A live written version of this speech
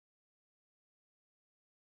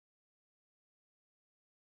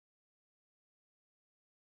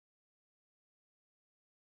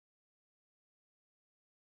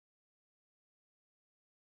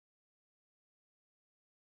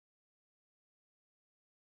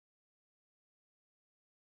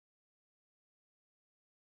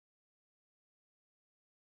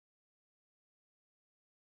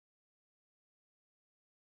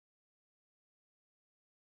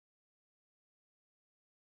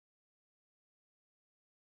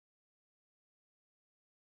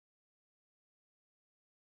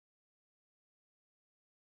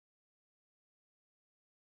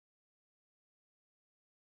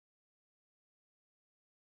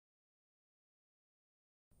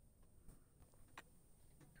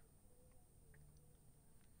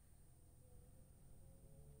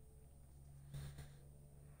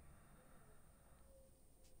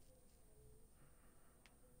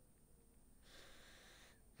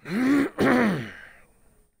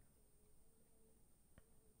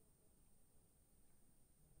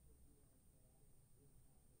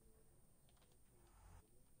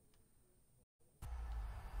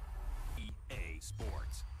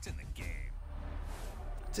sports. It's in the game.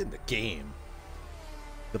 It's in the game.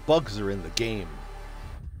 The bugs are in the game.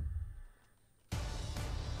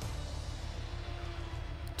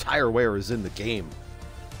 Tire wear is in the game.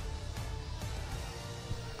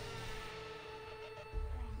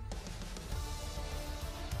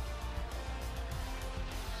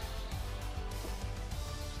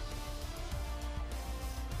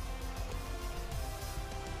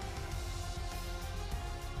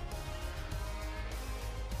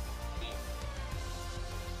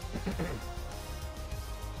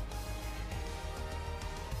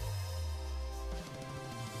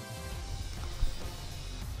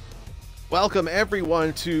 Welcome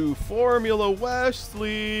everyone to Formula West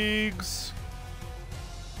Leagues.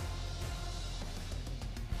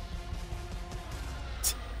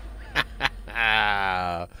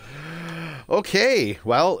 Okay,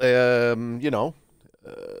 well, in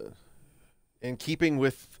keeping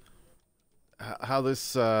with how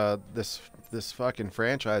this fucking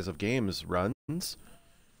franchise of games runs,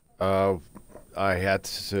 I had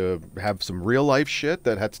to have some real life shit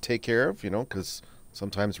that I had to take care of, because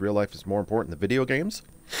sometimes real life is more important than video games.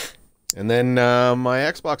 And then my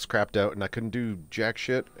Xbox crapped out and I couldn't do jack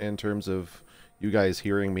shit in terms of you guys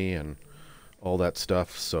hearing me and all that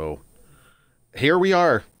stuff. So here we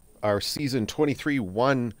are. Our Season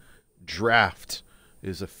 23-1 draft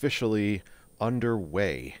is officially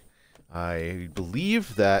underway. I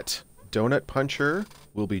believe that Donut Puncher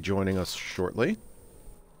will be joining us shortly.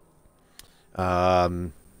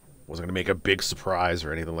 Wasn't going to make a big surprise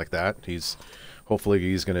or anything like that. Hopefully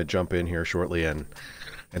he's going to jump in here shortly and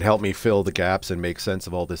help me fill the gaps and make sense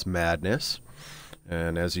of all this madness.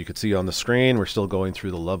 And as you can see on the screen, we're still going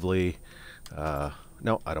through the lovely... no,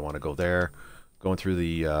 I don't want to go there. Going through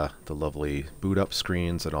the lovely boot up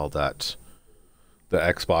screens and all that. The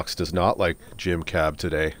Xbox does not like JimCab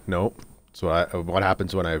today. Nope. So what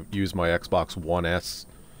happens when I use my Xbox One S?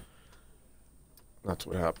 That's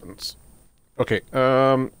what happens. Okay,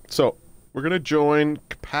 so we're going to join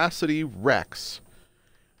Capacity Rex,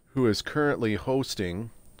 who is currently hosting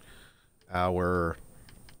our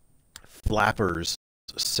Flappers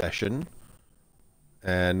session.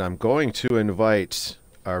 And I'm going to invite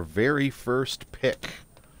our very first pick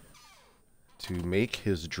to make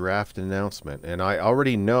his draft announcement. And I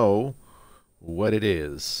already know what it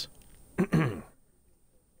is.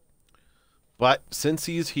 But since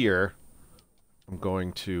he's here, I'm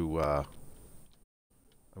going to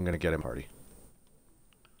get him party.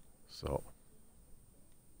 So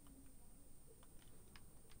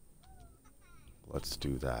let's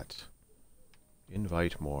do that.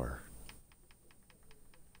 Invite more.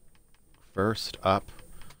 First up,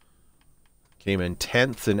 came in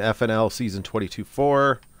 10th in FNL Season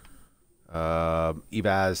 22-4.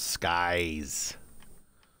 Evaz Skies.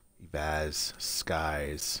 Evaz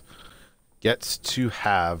Skies gets to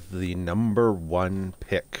have the number 1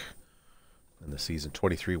 pick in the Season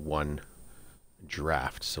 23-1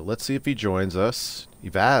 draft. So let's see if he joins us.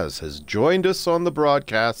 Evaz has joined us on the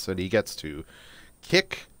broadcast, and he gets to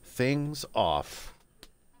kick things off.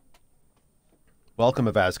 Welcome,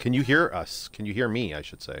 Evaz. Can you hear us? Can you hear me, I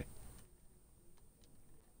should say?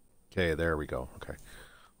 Okay, there we go. Okay.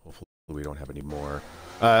 Hopefully we don't have any more.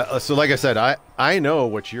 So like I said, I know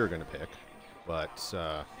what you're going to pick, but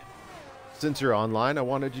since you're online, I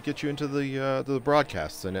wanted to get you into the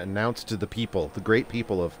broadcasts and announce to the people, the great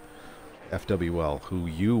people of FWL, who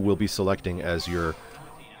you will be selecting as your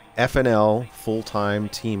FNL full-time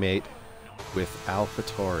teammate with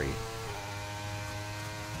AlphaTauri.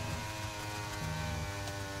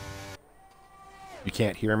 You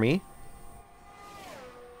can't hear me?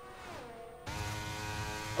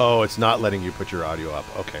 Oh, it's not letting you put your audio up.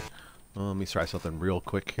 Okay. Let me try something real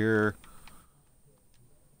quick here.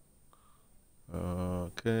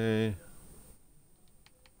 Okay.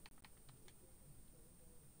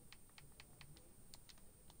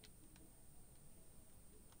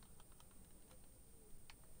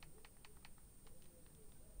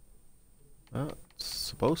 It's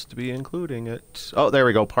supposed to be including it. Oh, there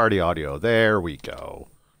we go. Party audio. There we go.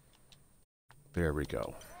 There we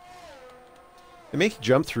go. They make you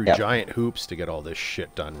jump through giant hoops to get all this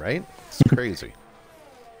shit done, right? It's crazy.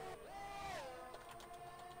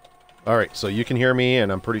 All right, so you can hear me,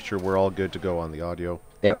 and I'm pretty sure we're all good to go on the audio.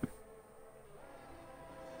 Yep.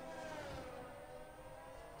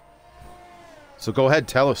 So go ahead,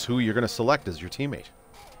 tell us who you're going to select as your teammate.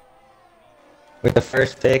 With the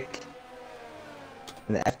first pick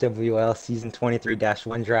in the FWL Season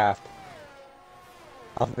 23-1 draft,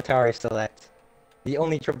 AlphaTauri select the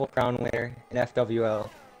only Triple Crown winner in FWL,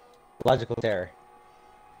 Logical Terror.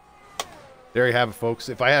 there you have it, folks.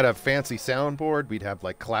 If I had a fancy soundboard, we'd have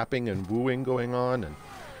like clapping and wooing going on, and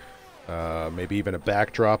maybe even a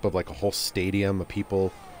backdrop of like a whole stadium of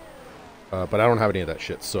people. But I don't have any of that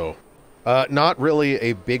shit, so not really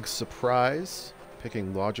a big surprise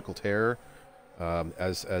picking Logical Terror.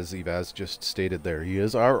 As Evaz just stated there, he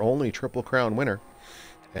is our only Triple Crown winner,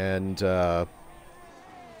 and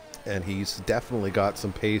he's definitely got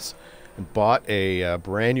some pace and bought a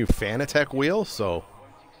brand new Fanatec wheel, so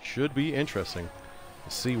should be interesting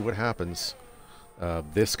to see what happens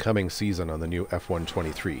this coming season on the new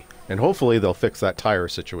F123. And hopefully they'll fix that tire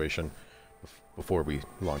situation before we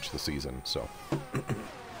launch the season. So,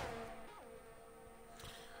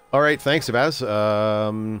 all right, thanks, Evaz.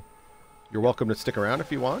 You're welcome to stick around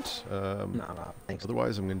if you want. No, thanks.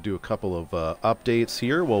 Otherwise, I'm going to do a couple of updates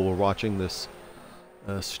here while we're watching this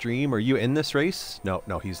stream. Are you in this race? No,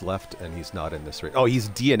 he's left and he's not in this race. Oh, he's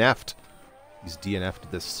DNF'd. He's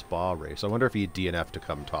DNF'd this Spa race. I wonder if he DNF'd to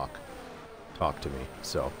come talk to me.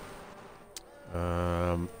 So,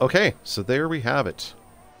 okay, so there we have it.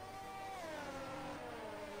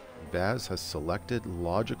 Vaz has selected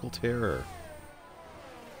Logical Terror.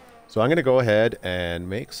 So I'm going to go ahead and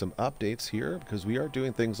make some updates here because we are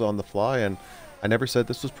doing things on the fly, and I never said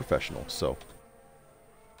this was professional, so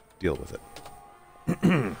deal with it.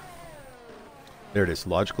 There it is,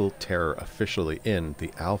 Logical Terror officially in the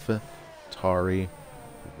AlphaTauri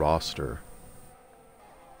roster.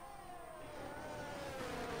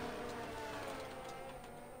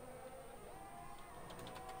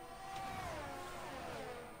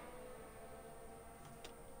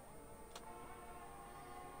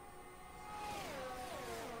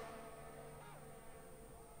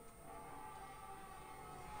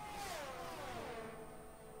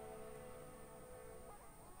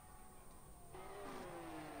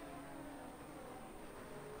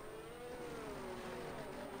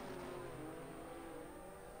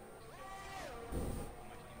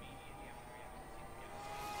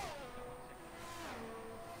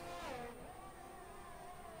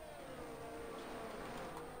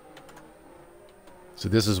 So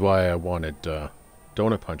this is why I wanted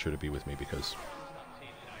Donut Puncher to be with me, because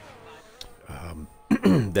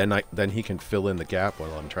then he can fill in the gap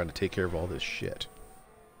while I'm trying to take care of all this shit.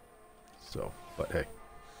 So, but hey,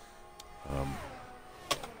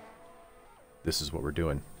 this is what we're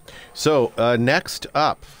doing. So next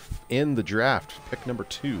up in the draft, pick number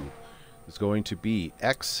 2 is going to be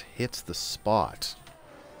X Hits the Spot.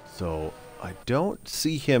 So I don't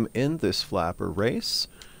see him in this flapper race.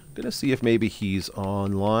 Gonna see if maybe he's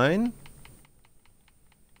online.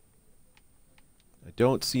 I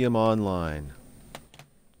don't see him online.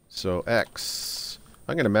 So X,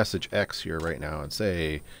 I'm gonna message X here right now and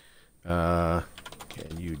say, can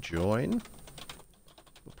you join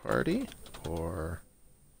the party, or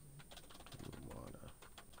you wanna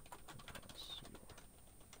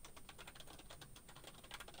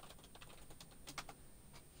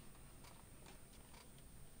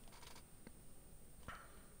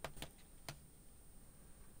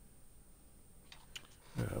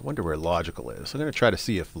I wonder where Logical is. I'm going to try to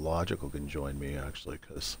see if Logical can join me, actually,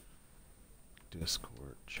 because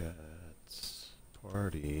Discord chats,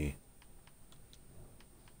 party.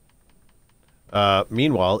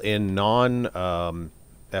 Meanwhile, in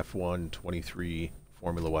non-F123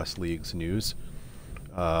 Formula West Leagues news,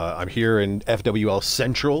 I'm here in FWL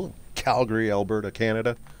Central, Calgary, Alberta,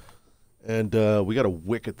 Canada, and we got a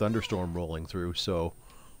wicked thunderstorm rolling through, so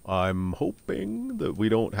I'm hoping that we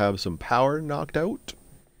don't have some power knocked out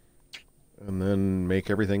and then make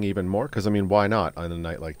everything even more, because, I mean, why not on a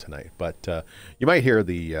night like tonight? But you might hear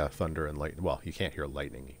the thunder and lightning. Well, you can't hear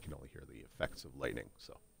lightning. You can only hear the effects of lightning.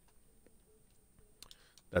 So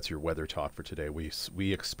that's your weather talk for today.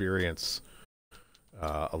 We experience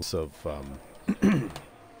lots of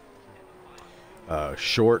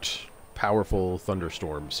short, powerful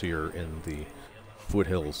thunderstorms here in the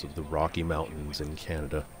foothills of the Rocky Mountains in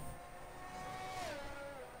Canada.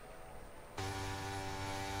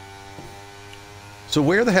 So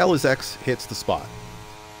where the hell is X Hits the Spot?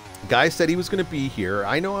 Guy said he was going to be here.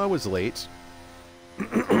 I know I was late.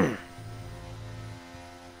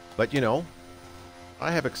 But, you know,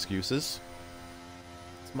 I have excuses.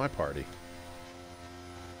 It's my party.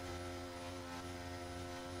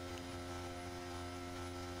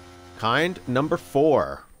 Kind number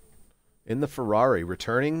 4 in the Ferrari,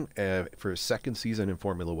 returning for his second season in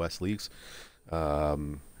Formula West Leagues.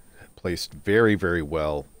 Placed very, very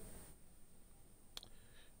well.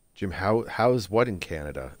 Jim, how's what in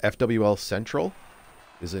Canada? FWL Central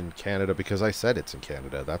is in Canada because I said it's in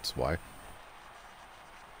Canada. That's why.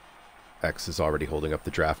 X is already holding up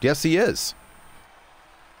the draft. Yes, he is.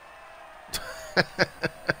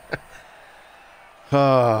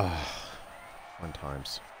 Fun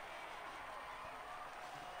times.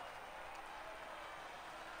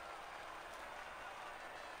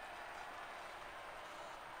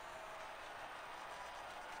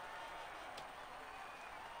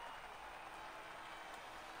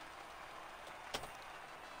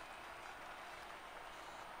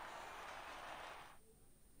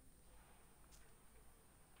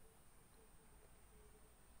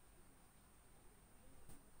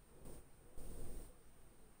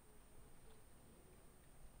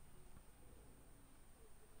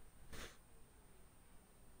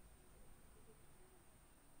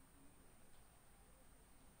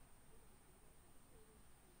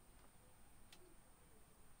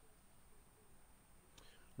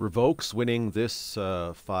 Revokes winning this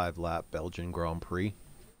 5-lap Belgian Grand Prix.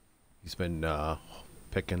 He's been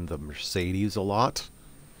picking the Mercedes a lot.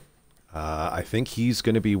 I think he's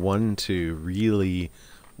going to be one to really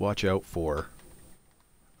watch out for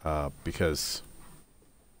because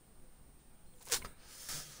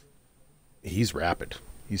he's rapid.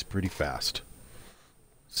 He's pretty fast.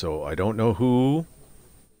 So I don't know who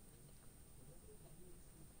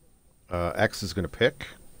X is going to pick.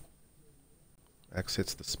 X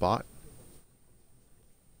hits the spot.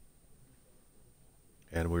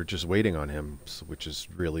 And we're just waiting on him, which is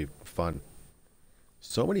really fun.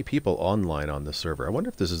 So many people online on the server. I wonder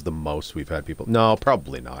if this is the most we've had people. No,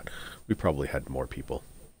 probably not. We probably had more people.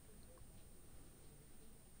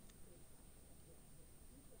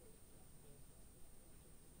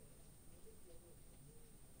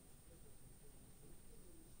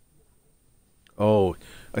 Oh,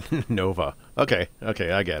 Nova. Okay,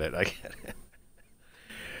 okay, I get it. I get it.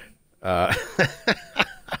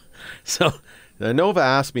 So Nova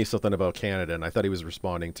asked me something about Canada, and I thought he was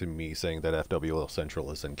responding to me saying that FWL Central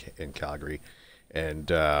is in Calgary,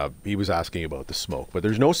 and he was asking about the smoke. But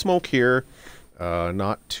there's no smoke here.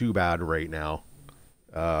 Not too bad right now.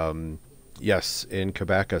 Yes, in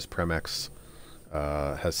Quebec, as Premex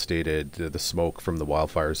has stated, the smoke from the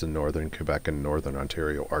wildfires in northern Quebec and northern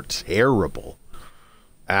Ontario are terrible.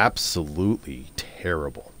 Absolutely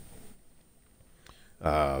terrible.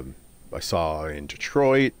 I saw in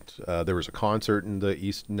Detroit, there was a concert in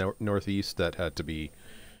the northeast that had to be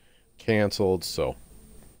canceled. So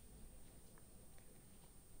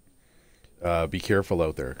be careful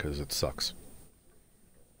out there because it sucks.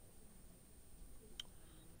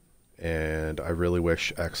 And I really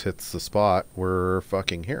wish X hits the spot. We're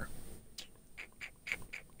fucking here.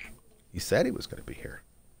 He said he was going to be here.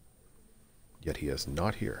 Yet he is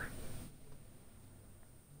not here.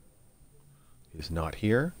 He is not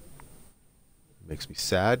here. Makes me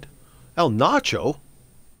sad. El Nacho?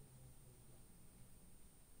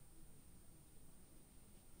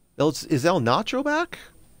 Is El Nacho back?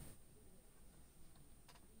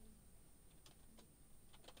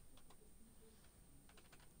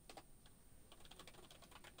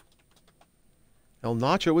 El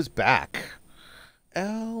Nacho is back.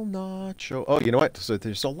 El Nacho. Oh, you know what? So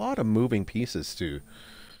there's a lot of moving pieces to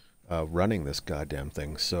running this goddamn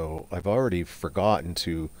thing. So I've already forgotten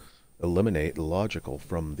to eliminate logical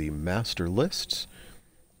from the master lists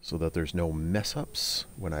so that there's no mess ups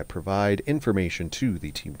when I provide information to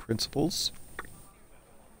the team principals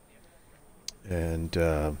and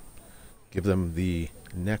give them the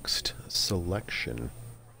next selection.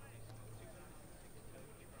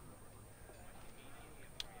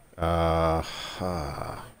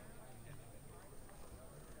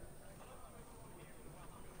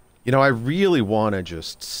 You know, I really want to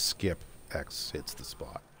just skip X hits the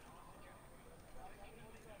spot.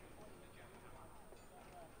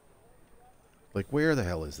 Like, where the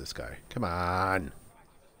hell is this guy? Come on.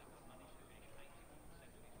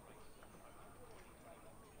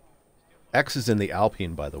 X is in the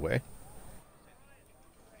Alpine, by the way.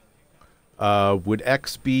 Would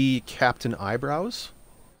X be Captain Eyebrows?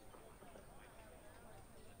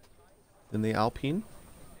 In the Alpine?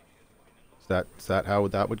 Is that how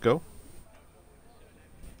that would go?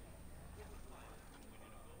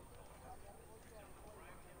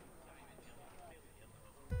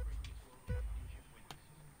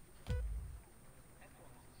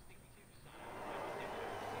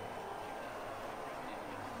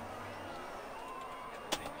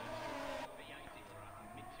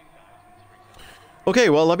 Okay,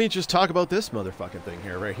 well, let me just talk about this motherfucking thing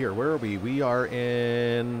here, right here. Where are we? We are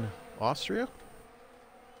in Austria?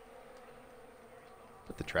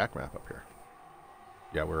 Put the track map up here.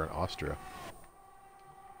 Yeah, we're in Austria.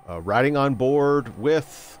 Riding on board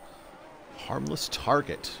with Harmless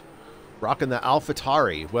Target. Rocking the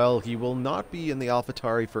AlphaTauri. Well, he will not be in the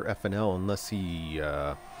AlphaTauri for FNL unless he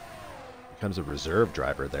becomes a reserve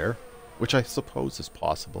driver there, which I suppose is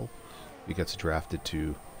possible. He gets drafted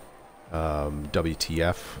to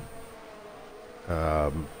WTF.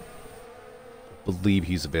 Believe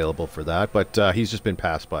he's available for that, but he's just been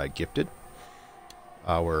passed by Gifted,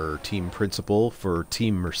 our team principal for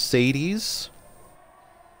Team Mercedes.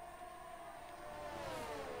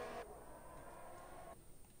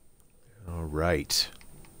 All right.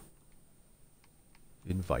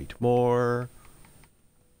 Invite more.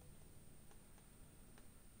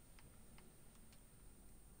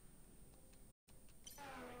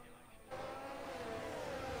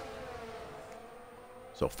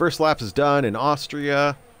 So first lap is done in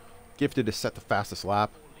Austria. Gifted to set the fastest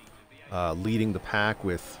lap, leading the pack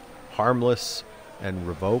with Harmless and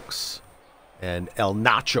Revokes and El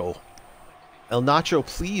Nacho. El Nacho,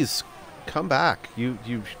 please come back. You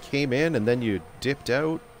came in and then you dipped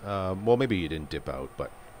out. Well, maybe you didn't dip out,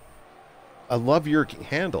 but I love your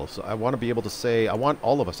handle. So I want to be able to say, I want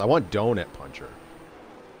all of us, I want Donut Puncher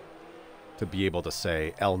to be able to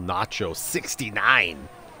say El Nacho 69.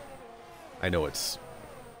 I know it's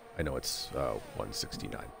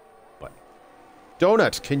 169, but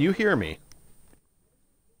Donut, can you hear me?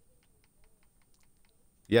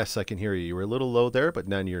 Yes, I can hear you. You were a little low there, but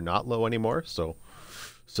then you're not low anymore, so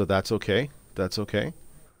that's okay. That's okay.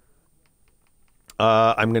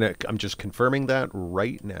 I'm just confirming that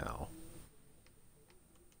right now.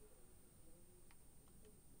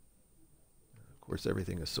 Of course,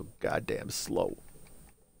 everything is so goddamn slow.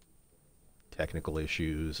 Technical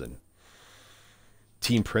issues and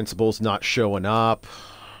team principals not showing up.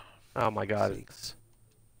 Oh my God. Sakes.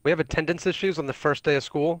 We have attendance issues on the first day of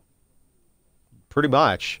school? Pretty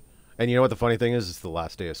much. And you know what the funny thing is? It's the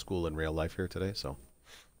last day of school in real life here today, so.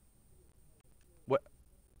 What?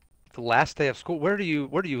 The last day of school? Where do you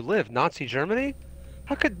live? Nazi Germany?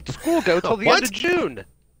 How could school go till the end of June?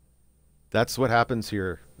 That's what happens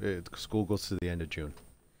here. School goes to the end of June.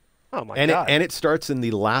 Oh my God. And it starts in the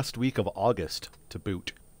last week of August to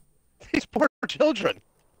boot. These poor children.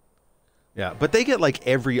 Yeah, but they get like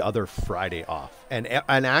every other Friday off. And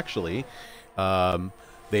actually,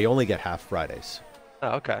 they only get half Fridays.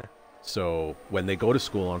 Oh, okay. So when they go to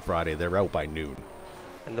school on Friday, they're out by noon.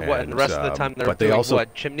 And the rest of the time they're doing also,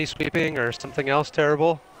 what, chimney sweeping or something else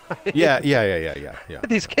terrible? Yeah.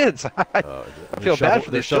 These kids. I feel bad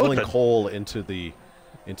for they're these shoveling children. coal into the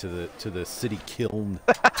city kiln.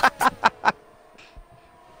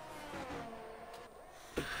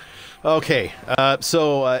 Okay,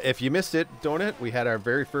 so if you missed it, Donut, we had our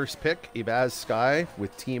very first pick. Ibaz Sky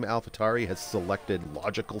with Team AlphaTauri has selected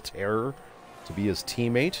Logical Terror to be his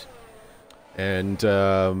teammate. And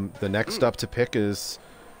the next up to pick is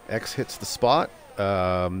X Hits the Spot,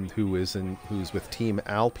 who's with Team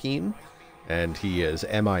Alpine, and he is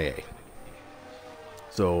MIA.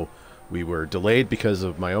 So we were delayed because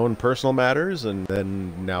of my own personal matters, and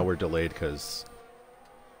then now we're delayed because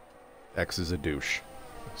X is a douche.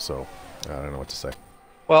 So, I don't know what to say.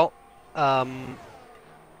 Well, are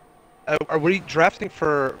we drafting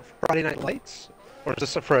for Friday Night Lights? Or is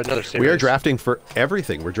this for another series? We are drafting for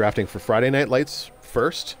everything. We're drafting for Friday Night Lights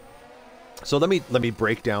first. So let me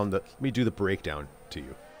break down let me do the breakdown to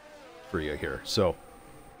you for you here. So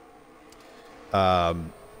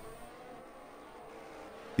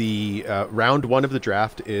the round one of the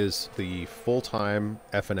draft is the full-time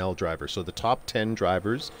FNL driver. So the top 10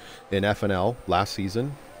 drivers in FNL last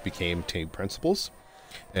season became team principals,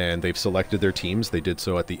 and they've selected their teams. They did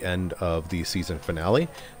so at the end of the season finale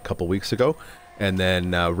a couple weeks ago. And then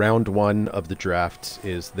round one of the draft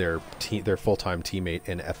is their full-time teammate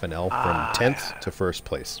in FNL from 10th to first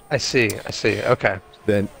place. I see. Okay.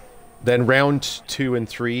 Then round 2 and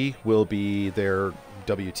 3 will be their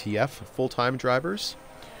WTF full-time drivers.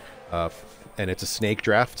 And it's a snake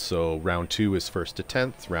draft, so round 2 is 1st to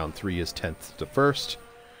 10th, round 3 is 10th to 1st.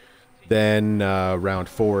 Then round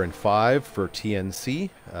 4 and 5 for TNC,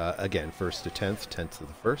 again 1st to 10th, 10th to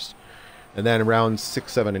the 1st. And then rounds 6,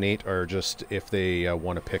 7, and 8 are just if they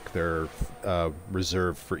want to pick their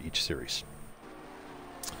reserve for each series.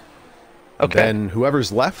 Okay. Then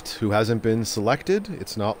whoever's left, who hasn't been selected,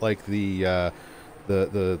 it's not like the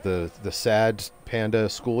sad panda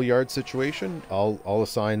schoolyard situation. I'll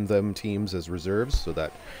assign them teams as reserves so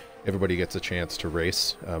that everybody gets a chance to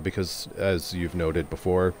race. Because as you've noted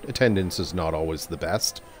before, attendance is not always the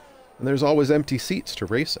best, and there's always empty seats to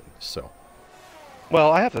race in. So.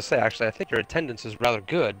 Well, I have to say, actually, I think your attendance is rather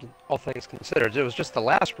good, all things considered. It was just the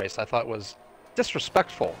last race I thought was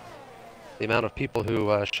disrespectful. The amount of people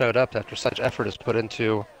who showed up after such effort is put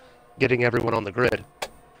into getting everyone on the grid.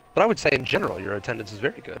 But I would say, in general, your attendance is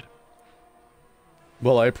very good.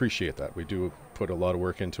 Well, I appreciate that. We do put a lot of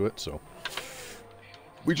work into it, so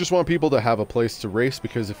we just want people to have a place to race,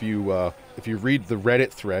 because if you read the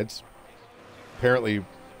Reddit threads, apparently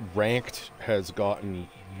ranked has gotten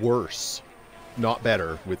worse, not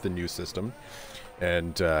better, with the new system.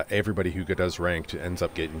 And everybody who does ranked ends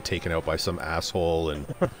up getting taken out by some asshole. And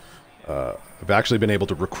I've actually been able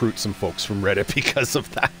to recruit some folks from Reddit because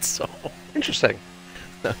of that. So Interesting.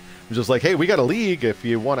 I'm just like, hey, we got a league if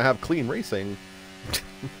you want to have clean racing.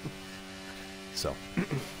 So.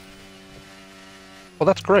 Well,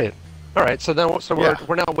 that's great. All right, so then Yeah.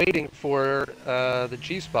 we're now waiting for the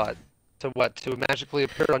G spot to magically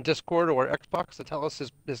appear on Discord or Xbox to tell us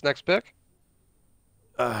his next pick.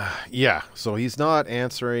 Yeah, so he's not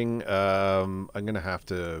answering. I'm going to have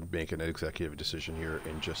to make an executive decision here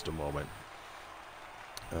in just a moment.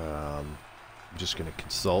 I'm just going to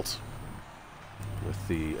consult with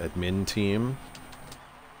the admin team.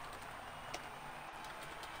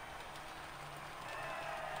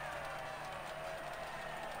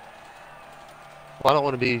 Well, I don't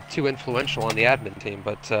want to be too influential on the admin team,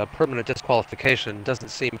 but permanent disqualification doesn't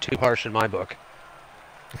seem too harsh in my book.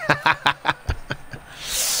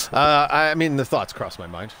 I mean, the thoughts cross my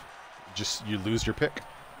mind. Just you lose your pick.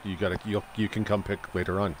 You can come pick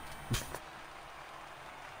later on.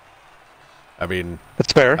 I mean,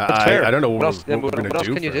 That's fair. That's fair. I don't know what else we're going to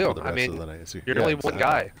do can you for do? the I rest mean, of the night. you're only one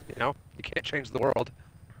guy. You know, you can't change the world.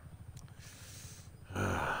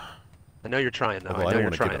 I know you're trying, though. Although I know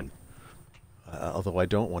you're trying. Although I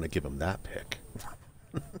don't want to give him that pick.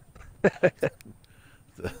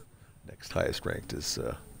 The next highest ranked is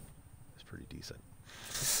pretty decent.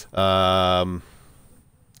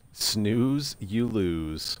 Snooze, you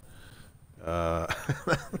lose. The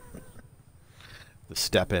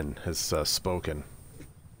step-in has spoken.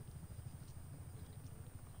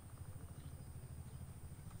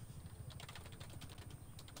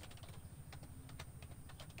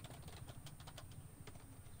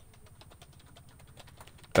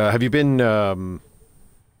 Have you been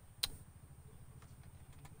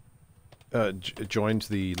joined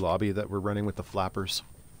the lobby that we're running with the flappers?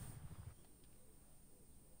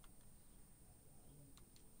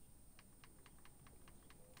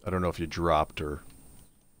 I don't know if you dropped or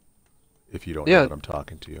if you don't know that I'm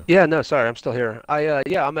talking to you. Yeah, no, sorry, I'm still here.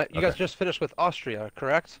 I'm at. You guys just finished with Austria,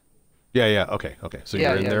 correct? Yeah. Okay. So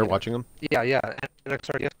you're in there watching them? Yeah. And I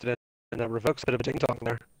started yesterday, and Revokes did a ding dong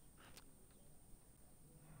there.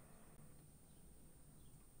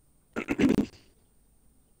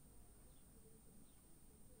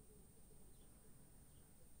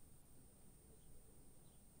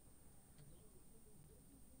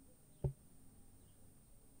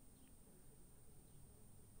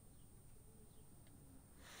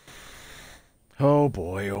 Oh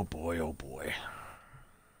boy, oh boy, oh boy.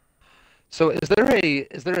 So is there a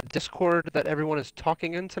Discord that everyone is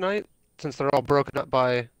talking in tonight, since they're all broken up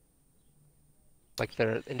by like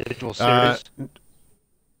their individual series?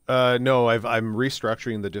 No, I'm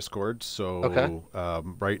restructuring the Discord, so Okay.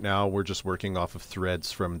 Right now we're just working off of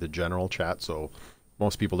threads from the general chat, so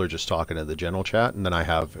most people are just talking in the general chat, and then I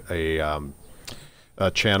have a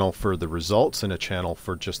channel for the results and a channel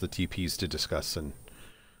for just the TPs to discuss,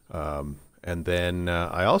 and then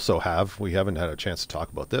I also have, we haven't had a chance to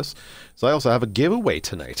talk about this, so I also have a giveaway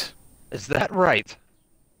tonight. Is that right?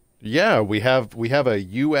 Yeah, we have a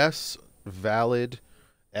US valid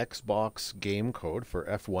Xbox game code for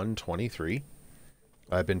F123.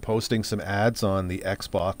 I've been posting some ads on the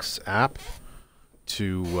Xbox app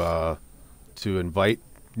to invite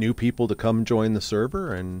new people to come join the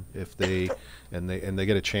server, and if they they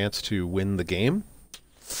get a chance to win the game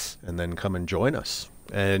and then come and join us.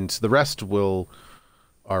 And the rest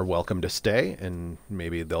are welcome to stay, and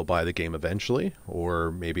maybe they'll buy the game eventually,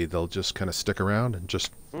 or maybe they'll just kind of stick around and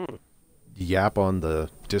just yap on the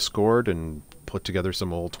Discord and put together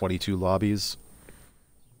some old 22 lobbies.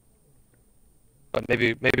 But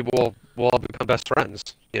maybe we'll all become best friends.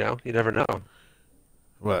 You know, you never know.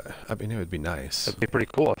 Well, I mean, it would be nice. It'd be pretty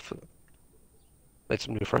cool if made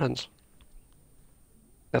some new friends.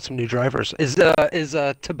 Got some new drivers. Is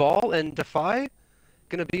Tabal and Defy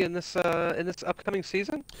gonna be in this upcoming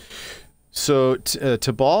season? So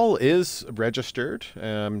Tabal is registered.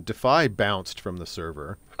 Defy bounced from the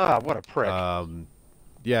server. Ah, what a prick.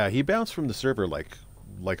 Yeah, he bounced from the server like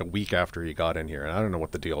a week after he got in here, and I don't know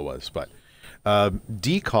what the deal was, but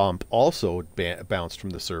Decomp also bounced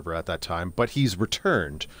from the server at that time, but he's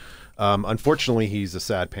returned. Unfortunately, he's a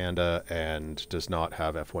sad panda and does not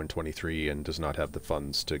have F123 and does not have the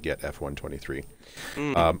funds to get F123.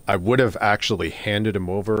 I would have actually handed him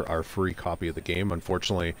over our free copy of the game.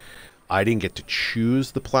 Unfortunately, I didn't get to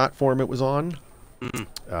choose the platform it was on.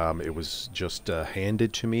 It was just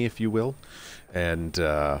handed to me, if you will, and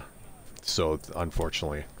so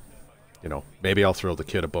unfortunately, you know, maybe I'll throw the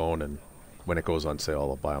kid a bone, and when it goes on sale,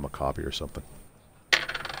 I'll buy him a copy or something.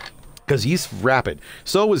 Because he's rapid.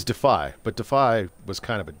 So was Defy, but Defy was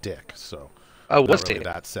kind of a dick, so Oh, was not really he?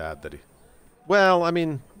 that sad that he... Well, I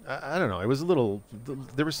mean, I don't know. It was a little...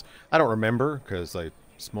 There was... I don't remember, because I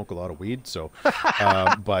smoke a lot of weed, so...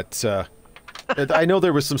 but I know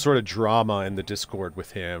there was some sort of drama in the Discord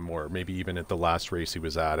with him, or maybe even at the last race he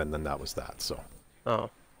was at, and then that was that, so... Oh. Well,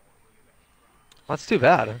 that's too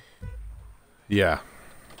bad. Yeah.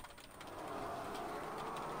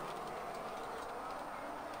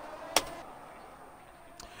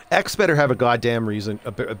 X better have a goddamn reason.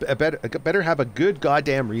 Better have a good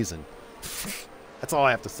goddamn reason. That's all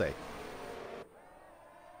I have to say.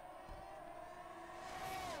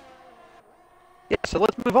 Yeah, so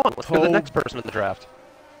let's move on. Let's go to the next person in the draft.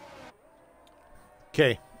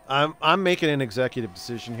 Okay, I'm making an executive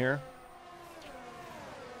decision here.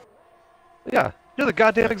 Yeah, you're the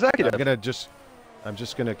goddamn executive. I'm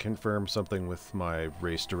just gonna confirm something with my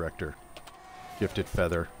race director, Gifted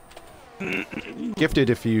Feather.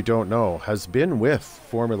 Gifted, if you don't know, has been with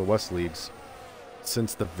Formula West Leagues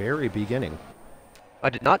since the very beginning.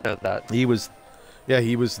 I did not know that. He was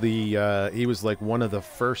he was like one of the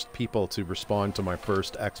first people to respond to my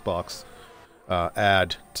first Xbox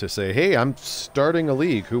ad to say, "Hey, I'm starting a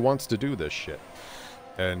league. Who wants to do this shit?"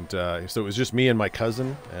 And so it was just me and my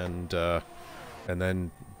cousin, and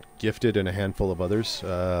then Gifted and a handful of others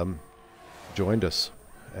joined us,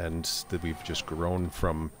 and we've just grown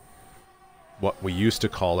from what we used to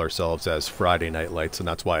call ourselves as Friday Night Lights, and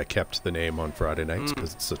that's why I kept the name on Friday Nights,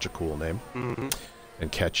 because it's such a cool name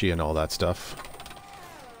and catchy and all that stuff.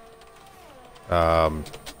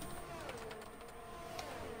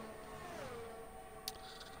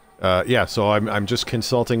 Yeah, so I'm just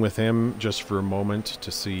consulting with him just for a moment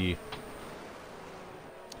to see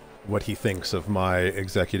what he thinks of my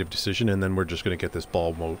executive decision, and then we're just going to get this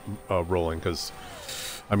ball rolling, because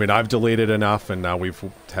I mean, I've delayed it enough, and now we've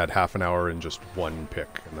had half an hour in just one pick,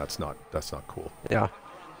 and that's not cool. Yeah.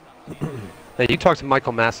 Hey, you talk to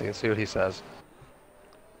Michael Massey and see what he says.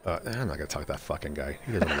 I'm not going to talk to that fucking guy.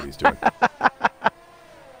 He doesn't know what he's doing.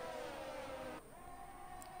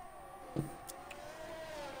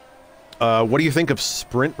 What do you think of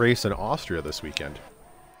sprint race in Austria this weekend?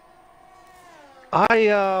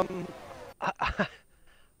 I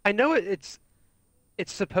know it's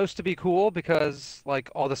supposed to be cool because like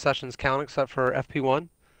all the sessions count except for FP1.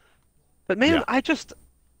 But man, Yeah.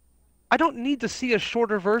 I don't need to see a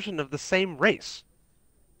shorter version of the same race.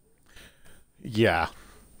 Yeah.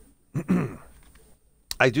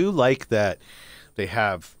 I do like that they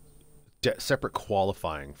have separate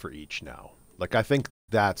qualifying for each now. Like, I think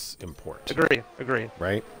that's important. Agree.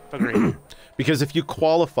 Right? Agree. Because if you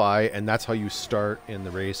qualify and that's how you start in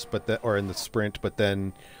the race, or in the sprint, but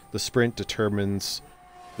then the sprint determines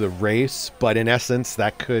the race, but in essence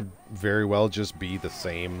that could very well just be the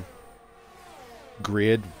same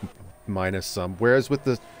grid minus some. Whereas with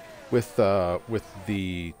the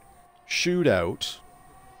shootout,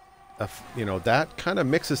 you know, that kind of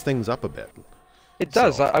mixes things up a bit. It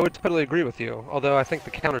does. So. I would totally agree with you. Although I think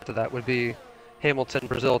the counter to that would be Hamilton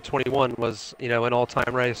Brazil 21 was, you know, an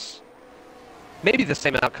all-time race. Maybe the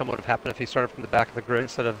same outcome would have happened if he started from the back of the grid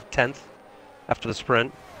instead of 10th after the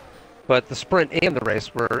sprint. But the sprint and the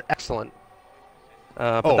race were excellent.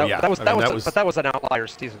 But that was an outlier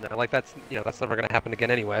season though. Like that's never going to happen again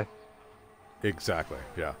anyway. Exactly.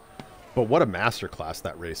 Yeah. But what a masterclass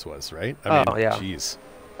that race was, right? I mean, yeah. Jeez.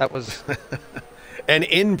 That was. And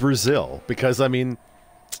in Brazil, because I mean,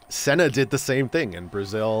 Senna did the same thing in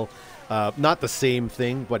Brazil. Not the same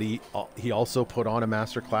thing, but he also put on a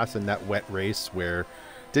masterclass in that wet race where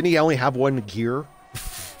didn't he only have one gear?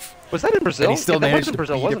 Was that in Brazil? And he still managed to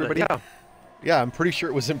Brazil, beat wasn't everybody. it? Yeah, I'm pretty sure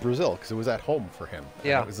it was in Brazil because it was at home for him.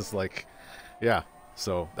 Yeah, and it was just like, yeah.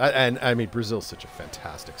 So and I mean, Brazil's such a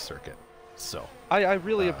fantastic circuit. So I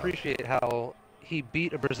really appreciate how he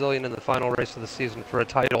beat a Brazilian in the final race of the season for a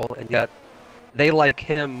title, and yet they like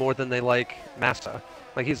him more than they like Massa.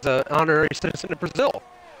 Like he's an honorary citizen of Brazil.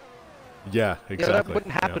 Yeah, exactly. Yeah, that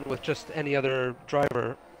wouldn't happen with just any other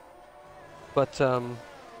driver. But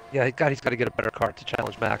yeah, he's got to get a better car to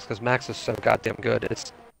challenge Max because Max is so goddamn good.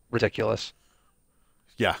 It's ridiculous.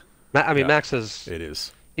 Yeah. I mean, yeah, Max is. It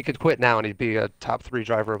is. He could quit now and he'd be a top 3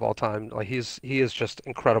 driver of all time. Like he is just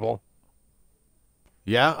incredible.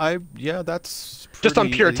 Yeah, that's pretty, just on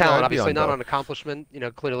pure talent, yeah, obviously, not on accomplishment. You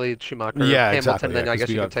know, clearly Schumacher, yeah, Hamilton. Exactly, Then yeah, I guess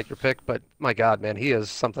you can take your pick. But my God, man, he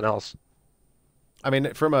is something else. I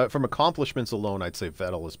mean, from accomplishments alone, I'd say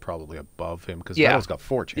Vettel is probably above him because Yeah. Vettel's got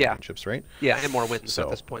 4 championships, right? Yeah, and more wins So, at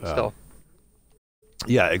this point still.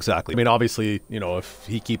 Yeah, exactly. I mean, obviously, if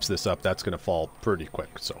he keeps this up, that's going to fall pretty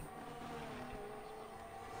quick. So.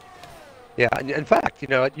 Yeah, in fact,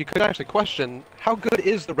 you could actually question how good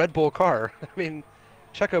is the Red Bull car? I mean,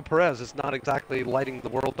 Checo Perez is not exactly lighting the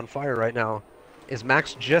world on fire right now. Is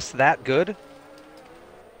Max just that good?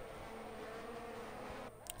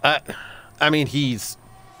 I mean, he's,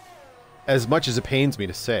 as much as it pains me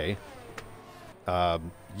to say,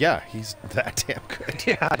 yeah, he's that damn good.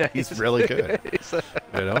 Yeah, he's really good.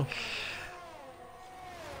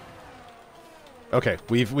 Okay,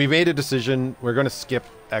 we've made a decision. We're going to skip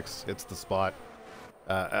X hits the spot.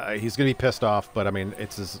 He's going to be pissed off, but I mean,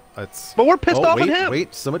 it's. But we're pissed off at him.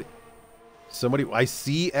 Wait, somebody. I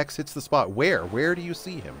see X hits the spot. Where? Where do you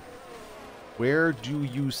see him? Where do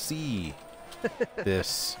you see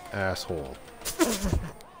this asshole?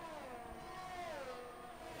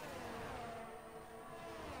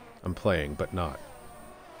 I'm playing, but not.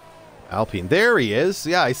 Alpine. There he is.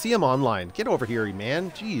 Yeah, I see him online. Get over here,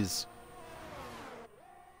 man. Jeez.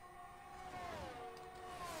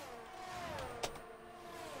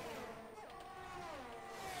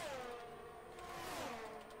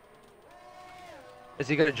 Is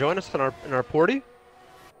he going to join us in our party?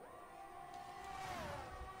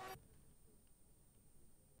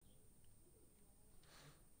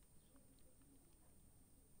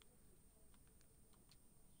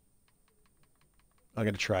 I'm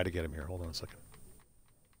going to try to get him here. Hold on a second.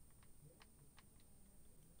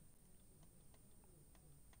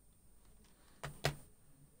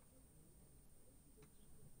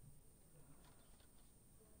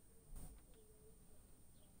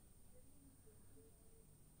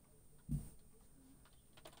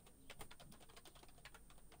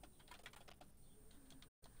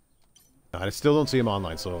 I still don't see him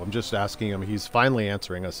online, so I'm just asking him. He's finally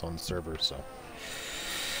answering us on the server, so.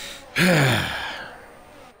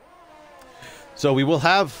 So we will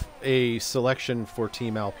have a selection for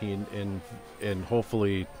Team Alpine in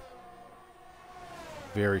hopefully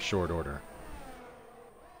very short order.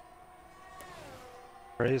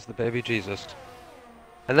 Praise the baby Jesus.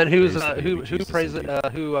 And then who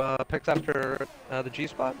picks after the G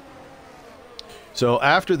spot? So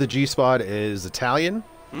after the G spot is Italian.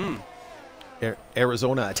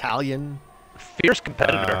 Arizona Italian. Fierce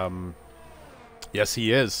competitor. Yes,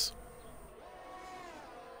 he is.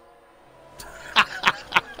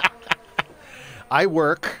 I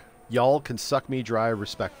work. Y'all can suck me dry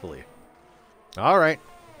respectfully. All right.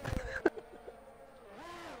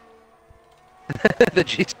 The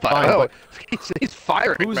G spot. Fine, Oh, he's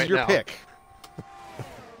firing who's right your now. pick?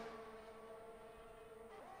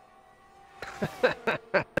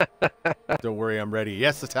 Don't worry, I'm ready.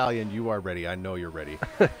 Yes, Italian, you are ready. I know you're ready.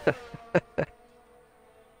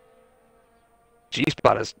 G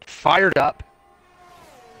spot is fired up.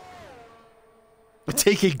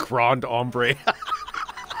 Taking Grand Ombre.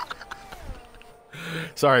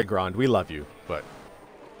 Sorry, Grand. We love you, but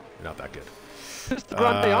you're not that good. Who's the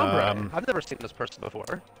Grande Ombre? I've never seen this person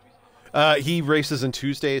before. He races on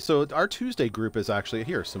Tuesday. So our Tuesday group is actually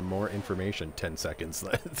here. Some more information. 10 seconds.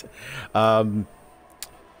 Our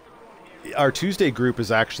Tuesday group is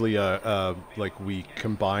actually like we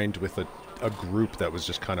combined with a group that was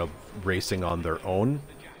just kind of racing on their own.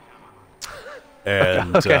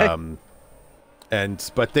 And Okay.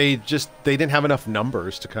 But they didn't have enough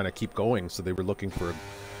numbers to kind of keep going, so they were looking for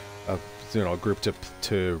a group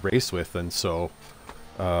to race with, and so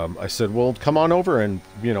I said, well, come on over and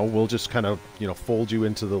we'll just kind of fold you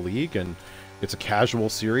into the league, and it's a casual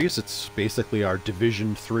series. It's basically our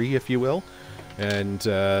Division 3, if you will, and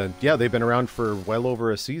yeah, they've been around for well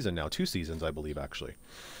over a season now, 2 seasons, I believe, actually.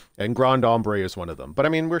 And Grand Ombre is one of them. But I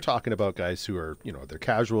mean, we're talking about guys who are they're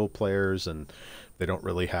casual players, and they don't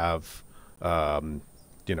really have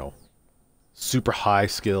super high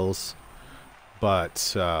skills,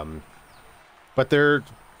 but they're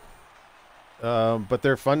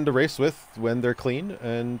fun to race with when they're clean,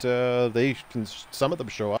 and some of them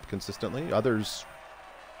show up consistently. Others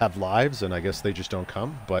have lives, and I guess they just don't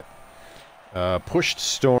come. But Pushed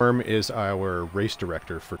Storm is our race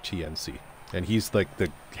director for TNC, and he's like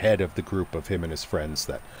the head of the group of him and his friends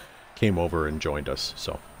that came over and joined us.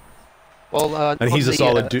 So. Well, and he's a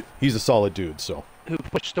solid dude. He's a solid dude. So who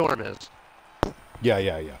Push Storm is? Yeah.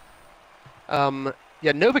 Yeah,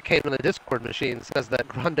 Novocaine on the Discord machine says that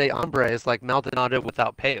Grande Ombre is like Maldonado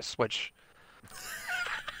without pace, which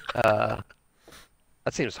that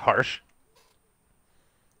seems harsh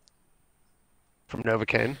from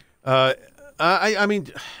Novocaine. I mean,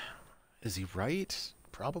 is he right?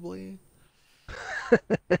 Probably.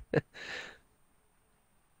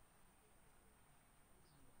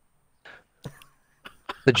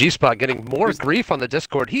 The G-Spot getting more grief on the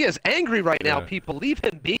Discord. He is angry right now, Yeah. people. Leave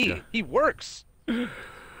him be. Yeah. He works.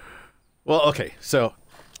 Well, okay, so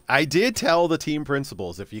I did tell the team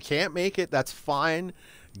principals, if you can't make it, that's fine.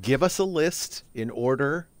 Give us a list in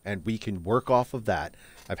order, and we can work off of that.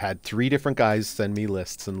 I've had 3 different guys send me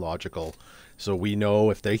lists in Logical, so we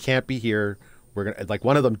know if they can't be here, we're gonna, like,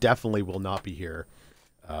 one of them definitely will not be here.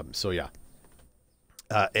 So yeah.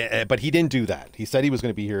 But he didn't do that. He said he was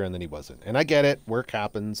going to be here, and then he wasn't. And I get it, work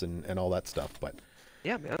happens and all that stuff. But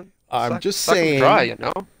Yeah, man. I'm Suck- just suck 'em saying. dry, you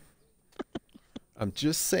know. I'm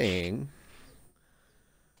just saying,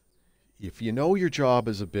 if you know your job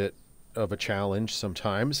is a bit of a challenge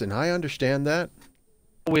sometimes, and I understand that,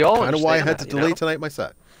 We all kind of why I understand had to that, you delay know? tonight my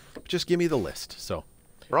set. Just give me the list. So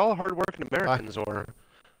We're all hardworking Americans or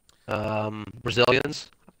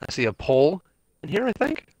Brazilians. I see a Pole in here, I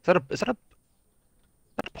think. Is that a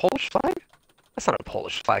Polish flag? That's not a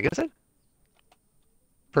Polish flag, is it?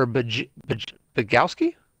 For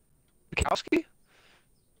Bogowski? Bukowski?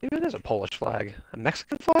 Maybe it is a Polish flag. A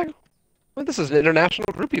Mexican flag? Well, this is an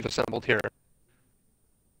international group you've assembled here.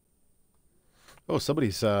 oh,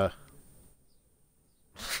 somebody's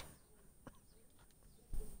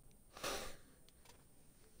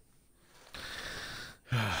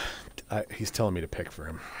he's telling me to pick for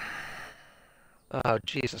him. Oh,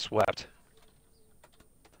 Jesus wept.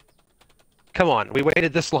 Come on, we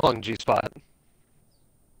waited this long, G-Spot.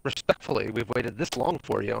 Respectfully, we've waited this long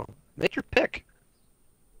for you. Make your pick.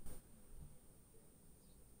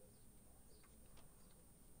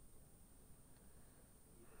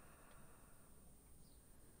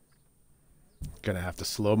 Gonna have to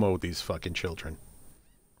slow-mo these fucking children.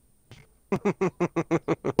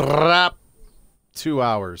 Brap. 2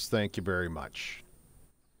 hours. Thank you very much.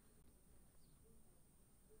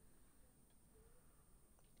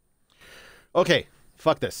 Okay,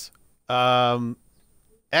 fuck this.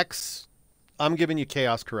 X, I'm giving you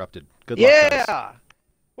Chaos Corrupted. Good luck, guys. Yeah!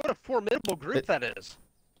 What a formidable group that is.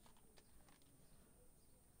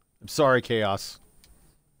 I'm sorry, Chaos.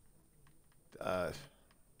 I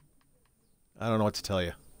don't know what to tell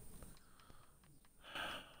you.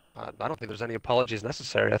 I don't think there's any apologies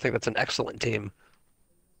necessary. I think that's an excellent team.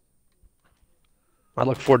 I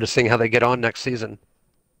look forward to seeing how they get on next season.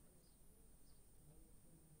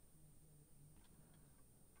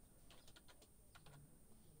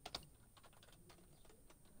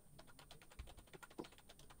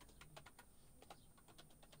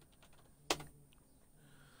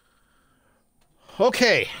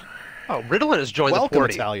 Okay. Oh, Ritalin has joined the Welcome,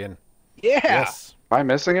 party. Italian. Yeah! Yes. Am I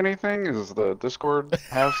missing anything? Does the Discord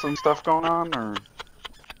have some stuff going on, or?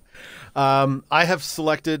 I have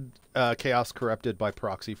selected Chaos Corrupted by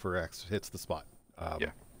proxy for X. Hits the spot.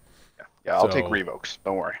 Yeah. Yeah, I'll take So- revokes.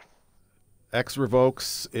 Don't worry. X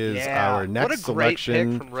Revokes is Yeah, our next what a great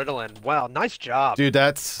selection. pick from Ritalin. Wow, nice job. Dude,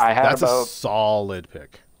 that's I had a about- solid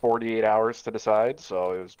pick. 48 hours to decide,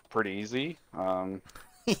 so it was pretty easy.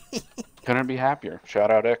 Couldn't be happier.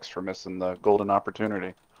 Shout out X for missing the golden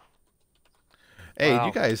opportunity. Hey, Wow.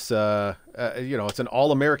 you guys, you know, it's an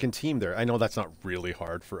all-American team there. I know that's not really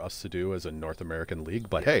hard for us to do as a North American league,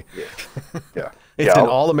 but hey, Yeah. it's Yeah, an I'll-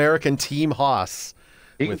 all-American team Haas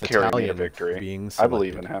He can with carry me to Italian victory. being I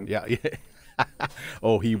believe in selected. him. Yeah.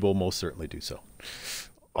 Oh, he will most certainly do so.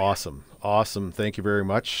 Awesome. Awesome. Thank you very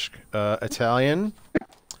much, Italian.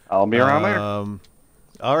 I'll be around later.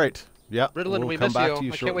 All right. Yeah. Ritalin, we'll we come miss back you. to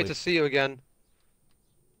you I shortly. can't wait to see you again.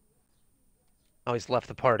 Oh, he's left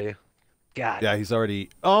the party. God. Yeah, he's already.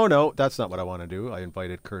 Oh no, that's not what I want to do. I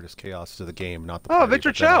invited Curtis Chaos to the game, not the. Oh, party, Victor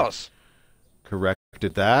but then I Chaos.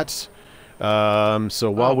 corrected that.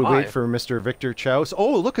 So while Oh, we my. wait for Mr. Victor Chaos.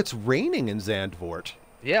 Oh, look, it's raining in Zandvoort.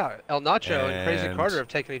 Yeah, El Nacho and Crazy And- Carter have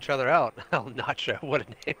taken each other out. El Nacho, what a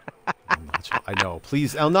name. I know.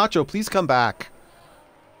 Please, El Nacho, please come back.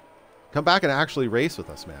 Come back and actually race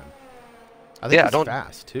with us, man. I think Yeah, he's don't-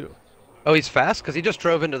 fast too. Oh, he's fast? Because he just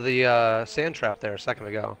drove into the sand trap there a second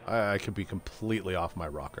ago. I could be completely off my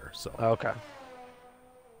rocker. So Okay.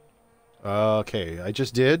 okay, I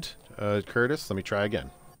just did. Curtis, let me try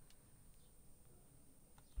again.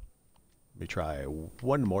 Let me try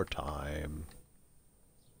one more time.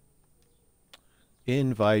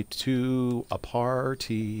 Invite to a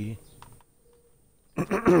party.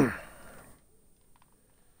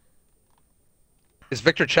 Is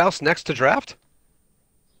Victor Chaos next to draft?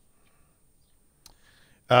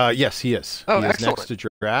 Yes, he is. Oh, he is excellent. next to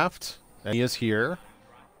draft, and he is here,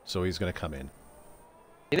 so he's going to come in.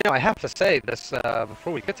 You know, I have to say this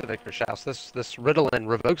before we get to Victor Chaos. This Ritalin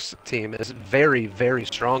Revokes team is very, very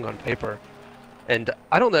strong on paper, And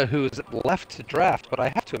I don't know who's left to draft, but I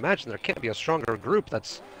have to imagine there can't be a stronger group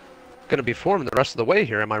that's going to be formed the rest of the way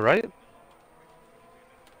here. Am I right?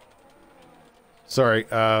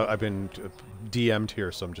 Sorry, I've been DM'd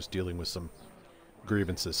here, so I'm just dealing with some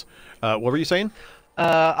grievances. What were you saying?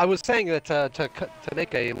 I was saying that to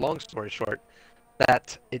make a long story short,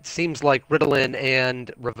 that it seems like Ritalin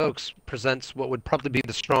and Revokes presents what would probably be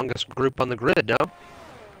the strongest group on the grid, no?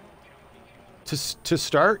 To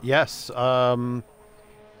start, yes. Yeah,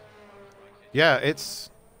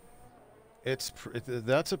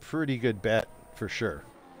 that's a pretty good bet for sure.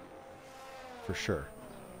 For sure.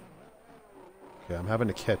 Okay, I'm having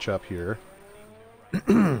to catch up here.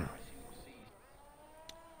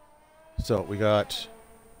 So we got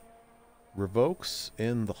Revokes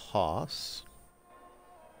in the Haas.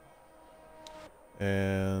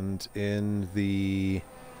 And in the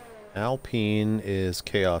Alpine is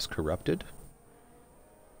Chaos Corrupted.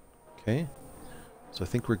 Okay. So I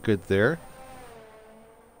think we're good there.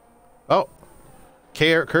 Oh!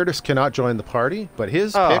 Curtis cannot join the party, but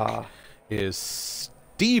his pick is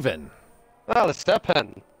Steven. Oh, the Step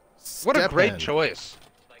Hen. What a great choice.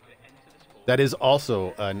 That is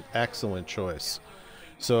also an excellent choice.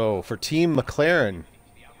 So for Team McLaren,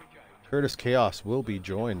 Curtis Chaos will be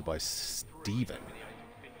joined by Steven.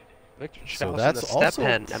 Victor So Chalice that's and the Step also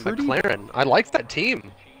Hen and pretty... McLaren. I like that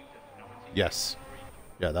team. Yes.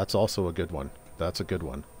 Yeah, that's also a good one. That's a good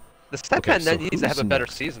one. The Step Okay, Hen so needs to have a who's better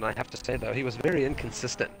next? season, I have to say, though. He was very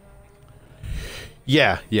inconsistent.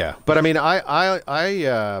 Yeah, yeah. But I mean, I'm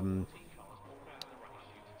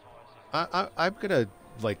gonna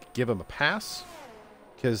like give him a pass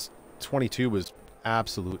because 22 was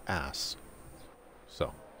absolute ass.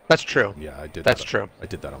 So That's true. yeah, I did. That's that. true. I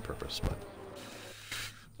did that on purpose.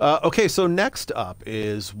 But okay, so next up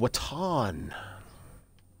is Watan,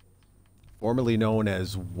 formerly known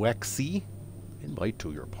as Wexy. Invite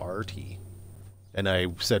to your party. And I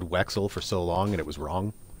said Wexel for so long, and it was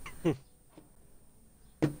wrong.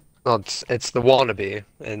 Well, it's the wannabe,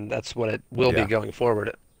 and that's what it will be Yeah. going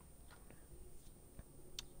forward.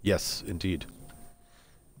 Yes, indeed.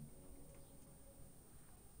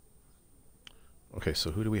 Okay, so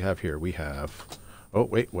who do we have here? We have... Oh,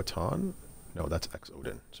 wait, Watan? No, that's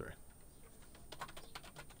X-Odin. Sorry.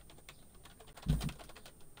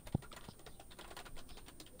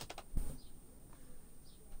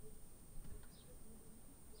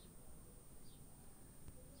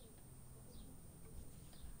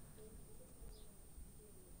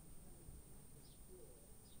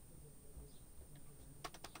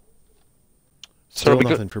 Still we go-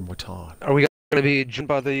 nothing from Watan. Are we going to be joined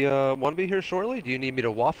by the wannabe here shortly? Do you need me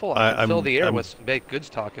to waffle? I can fill the air with some baked goods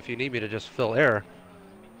talk if you need me to just fill air.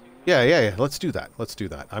 Yeah. Let's do that. Let's do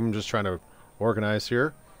that. I'm just trying to organize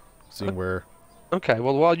here, seeing where... Okay,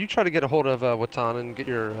 well, while you try to get a hold of Watan and get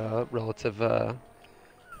your relative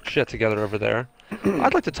shit together over there,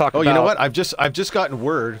 I'd like to talk about... Oh, you know what? I've just gotten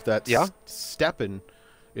word that Yeah? Steppen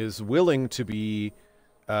is willing to be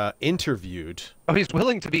interviewed. Oh, he's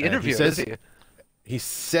willing to be And he interviewed, says- is he? He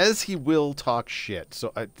says he will talk shit.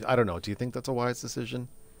 So I don't know. Do you think that's a wise decision?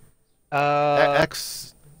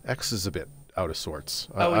 X is a bit out of sorts.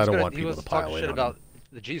 I don't want people to pile in shit on about him.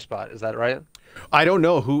 the G spot. Is that right? I don't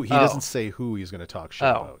know who. He Oh. doesn't say who he's going to talk shit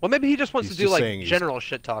Oh, about. well, maybe he just wants He's to do just like saying he's- general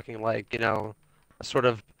shit talking, like, you know, a sort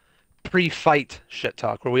of pre-fight shit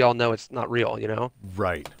talk where we all know it's not real, you know?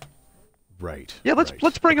 Right. Yeah,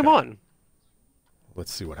 let's bring him Okay. on.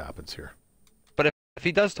 Let's see what happens here. But if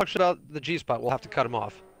he does talk shit about the G spot, we'll have to cut him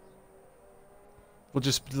off.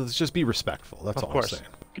 Let's just be respectful. That's Of all course. I'm saying.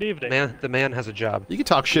 Good evening. Man, the man has a job. You can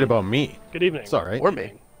talk shit about me. Good evening. It's all right. Or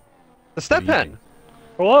me. The Step Good Hen. evening.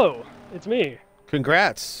 Hello, it's me.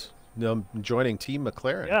 Congrats. Joining Team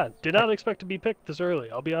McLaren. Yeah, did not expect to be picked this early.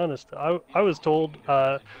 I'll be honest. I was told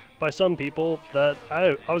by some people that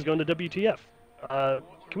I was going to WTF.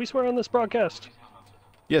 Can we swear on this broadcast?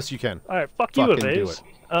 Yes, you can. All right, fuck you, Fucking do Evase.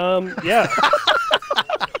 Yeah.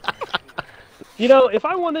 You know, if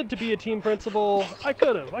I wanted to be a team principal, I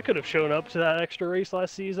could have. I could have shown up to that extra race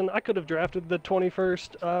last season. I could have drafted the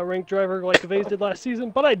 21st ranked driver like Evase did last season,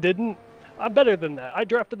 but I didn't. I'm better than that. I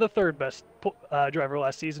drafted the third best driver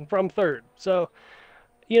last season from third. So,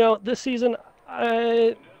 you know, this season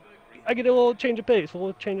I get a little change of pace, a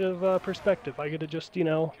little change of perspective. I get to just, you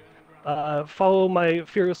know, follow my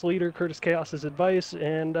fearless leader Curtis Chaos's advice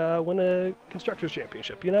and win a constructors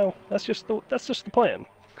championship. You know, that's just the plan.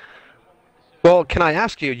 Well, can I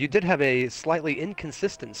ask you, you did have a slightly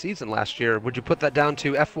inconsistent season last year. Would you put that down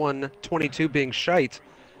to F1 22 being shite?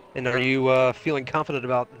 And are you feeling confident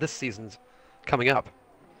about this season's coming up?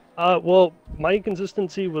 Well, my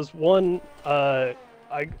inconsistency was one,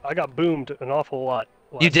 I got boomed an awful lot.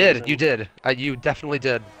 You last did. season. You did. You definitely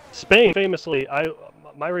did. Spain, famously,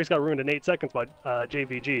 my race got ruined in 8 seconds by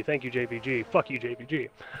JVG. Thank you, JVG. Fuck you, JVG.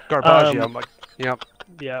 Garbaggio. Yep.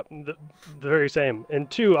 Yeah, the very same. And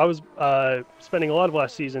 2, I was spending a lot of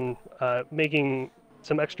last season making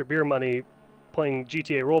some extra beer money playing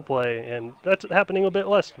GTA roleplay, and that's happening a bit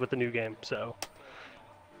less with the new game. So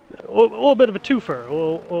a little bit of a twofer, a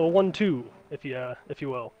little 1-2, if you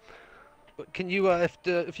will. Can you, if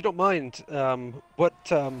you don't mind, what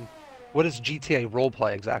is GTA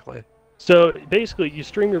roleplay exactly? So basically, you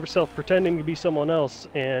stream yourself pretending to be someone else,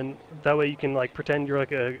 and that way you can like pretend you're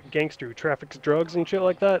like a gangster who traffics drugs and shit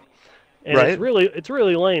like that. And Right. it's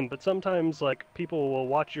really lame, but sometimes like people will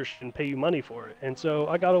watch your shit and pay you money for it. And so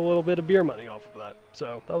I got a little bit of beer money off of that.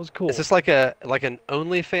 So that was cool. Is this like an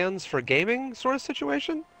OnlyFans for gaming sort of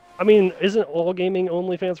situation? I mean, isn't all gaming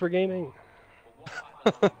OnlyFans for gaming?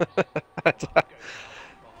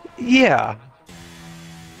 Yeah.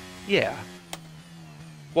 Yeah.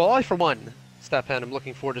 Well, I, for one, Stefan, am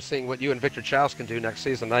looking forward to seeing what you and Victor Chaus can do next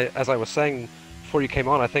season. As I was saying before you came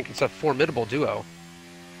on, I think it's a formidable duo.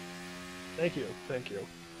 Thank you.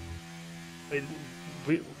 Wait,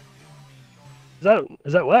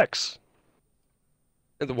 is that Lex?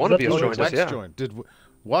 And the one of you has Oh, joined us, Lex yeah. joined.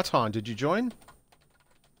 Watan, did you join?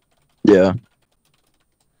 Yeah.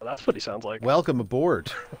 That's what he sounds like. Welcome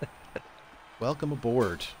aboard. Welcome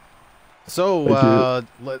aboard. So we're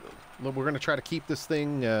going to try to keep this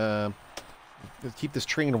thing, keep this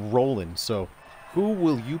train rolling. So, who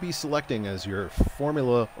will you be selecting as your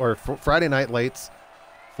Formula or Friday Night Lights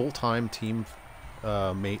full-time team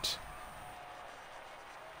mate?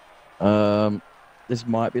 This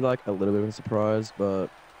might be like a little bit of a surprise, but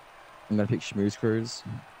I'm gonna pick Schmooze Cruise.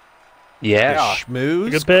 Yeah. The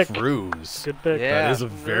Schmooze Good pick. Cruise. Good pick. Yeah. That is a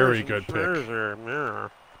very good pick.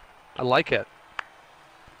 I like it.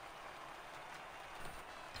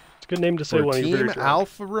 It's a good name to say For when he's Team very drunk.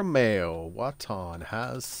 Alfa Romeo, Watan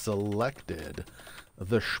has selected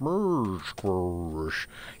the Schmooze Cruise.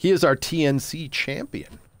 He is our TNC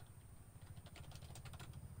champion.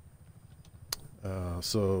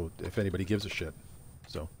 So if anybody gives a shit.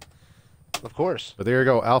 So, Of course. but there you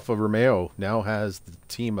go. Alfa Romeo now has the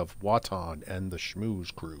team of Watan and the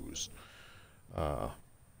Schmooze Cruise.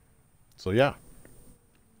 So yeah,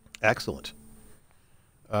 excellent.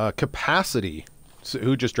 Capacity. So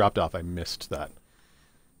who just dropped off? I missed that.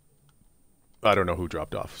 I don't know who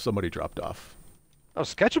dropped off. Somebody dropped off. Oh,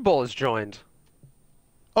 Sketchable has joined.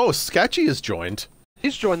 Oh, Sketchy has joined.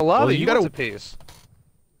 He's joined the lobby. Well, you He gotta- wants a piece.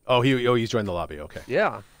 Oh, he's joined the lobby. Okay.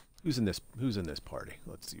 Yeah. Who's in this party?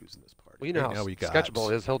 Let's see who's in this party. Well, you know Right how now we got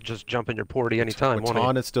Sketchable is. He'll just jump in your party anytime, won't he?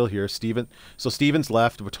 Watan is still here. Steven's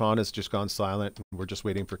left. Watan has just gone silent. We're just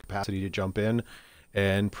waiting for Capacity to jump in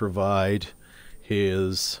and provide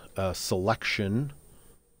his selection.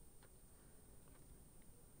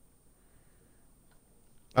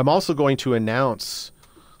 I'm also going to announce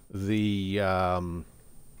the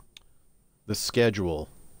schedule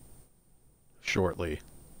shortly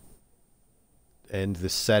and the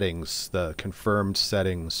settings, the confirmed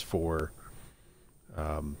settings for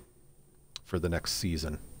the next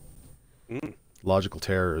season. Logical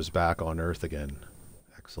Terror is back on Earth again.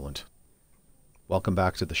 Excellent. Welcome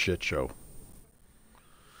back to the shit show.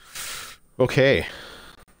 Okay.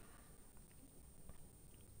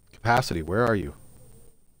 Capacity, where are you?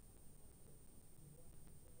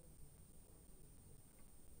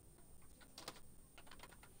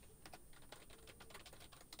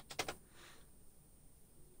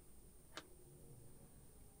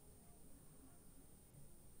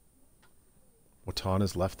 Watan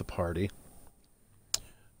has left the party.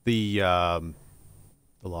 The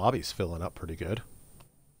lobby's filling up pretty good.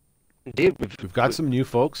 Indeed. We've got some new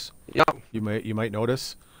folks. Yeah. You might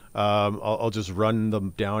notice. I'll just run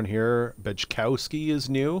them down here. Bechkowski is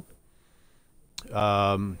new.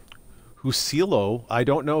 Husilo, I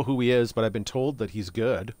don't know who he is, but I've been told that he's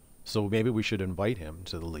good. So maybe we should invite him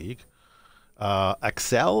to the league.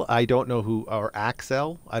 Axel, I don't know who, or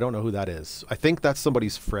Axel, I don't know who that is. I think that's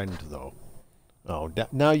somebody's friend, though. Oh,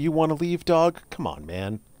 now you want to leave, dog? Come on,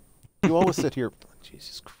 man. You always sit here.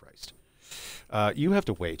 Jesus Christ. You have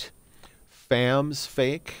to wait. Fam's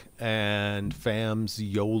Fake and Fam's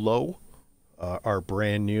YOLO are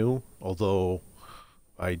brand new, although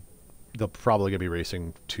they're probably going to be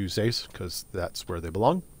racing Tuesdays because that's where they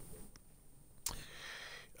belong.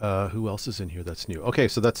 Who else is in here that's new? Okay,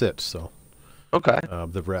 so that's it. So Okay.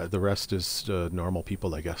 the rest is normal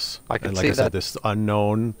people, I guess. I can and like see I said, that. this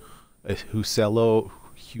unknown Husilo.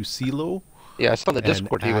 Yeah, I saw on the and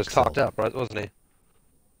Discord he was Axel. talked up, right? Wasn't he?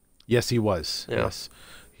 Yes, he was. Yeah. Yes,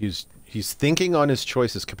 He's thinking on his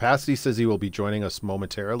choices. Capacity says he will be joining us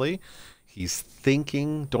momentarily. He's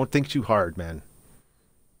thinking. Don't think too hard, man.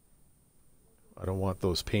 I don't want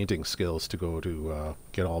those painting skills to go to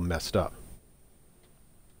get all messed up.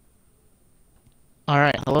 All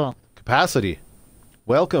right, hello. Capacity.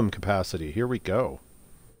 Welcome, Capacity. Here we go.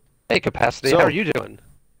 Hey, Capacity, So- how are you doing?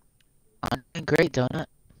 I'm doing great, Donut.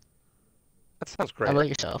 That sounds How great. about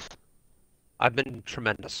yourself? I've been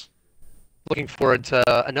tremendous. Looking forward to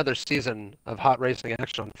another season of hot racing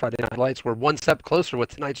action on Friday Night Lights. We're one step closer with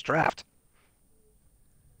tonight's draft.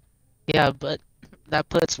 Yeah, but that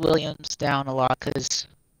puts Williams down a lot because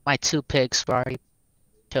my 2 picks were already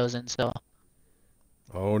chosen, so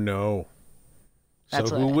Oh no. So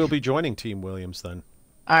That's who what- will be joining Team Williams then?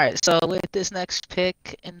 Alright, so with this next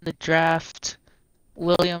pick in the draft,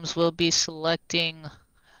 Williams will be selecting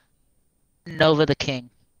Nova the King.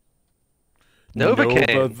 Nova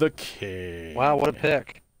King. the King. Wow, what a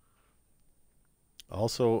pick.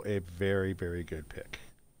 Also a very, very good pick.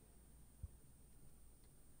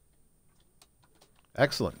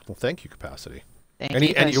 Excellent. Well, thank you, Capacity. Thank And you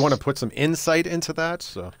you guys. want to put some insight into that?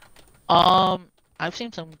 So I've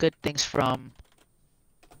seen some good things from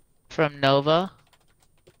Nova.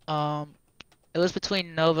 It was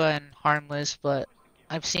between Nova and Harmless, but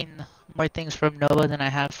I've seen more things from Nova than I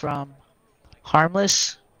have from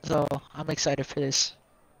Harmless, so I'm excited for this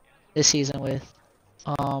season with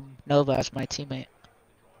Nova as my teammate.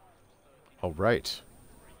 all right.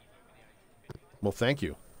 Well, thank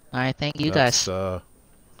you. All right, thank you guys.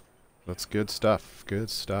 That's good stuff. Good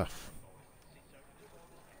stuff.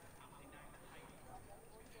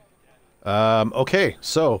 Okay,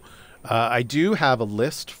 so I do have a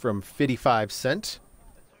list from 55 Cent.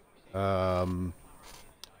 And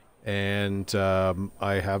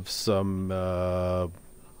I have some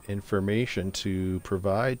information to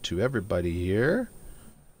provide to everybody here.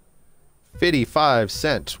 55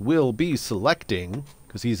 Cent will be selecting,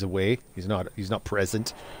 because he's away. He's not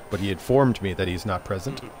present, but he informed me that he's not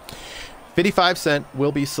present. 55 Cent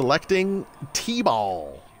will be selecting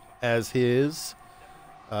T-Ball as his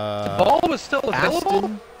The ball was still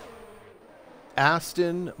available?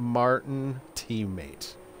 Aston Martin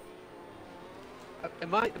teammate.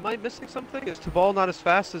 Am I missing something? Is Tabal not as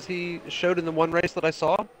fast as he showed in the one race that I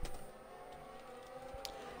saw?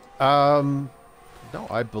 No,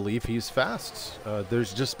 I believe he's fast.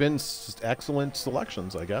 There's just been excellent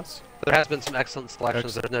selections, I guess. There has been some excellent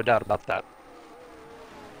selections. There's no doubt about that.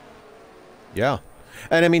 Yeah,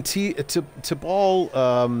 and I mean Tabal,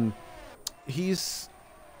 he's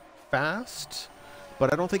fast,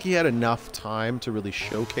 but I don't think he had enough time to really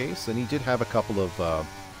showcase. And he did have a couple of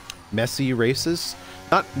messy races,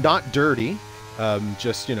 not dirty,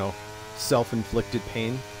 just self-inflicted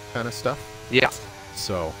pain kind of stuff. Yeah.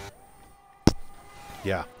 So,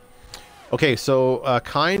 yeah. Okay, so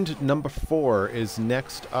kind number 4 is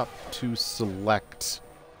next up to select.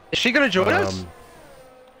 Is she going to join us?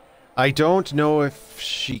 I don't know if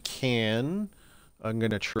she can. I'm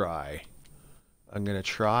going to try.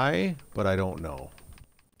 But I don't know.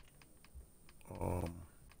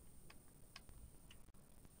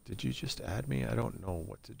 Did you just add me? I don't know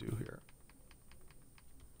what to do here.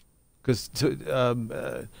 Because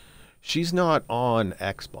she's not on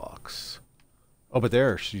Xbox. Oh, but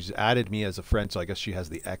there, she's added me as a friend, so I guess she has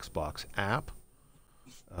the Xbox app.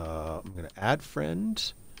 I'm going to add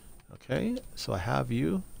friend. Okay, so I have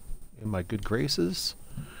you in my good graces.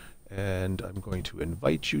 And I'm going to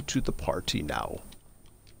invite you to the party now.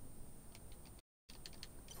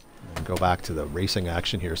 And go back to the racing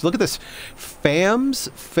action here. So look at this. Fam's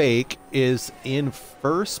Fake is in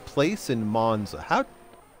first place in Monza.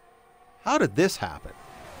 How did this happen?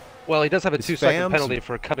 Well, he does have a Is 2-second Fam's- penalty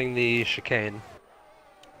for cutting the chicane.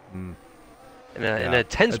 Mm. In a Yeah.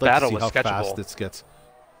 tense I'd like battle to see with how Sketchable. fast this gets.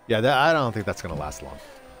 Yeah, I don't think that's going to last long.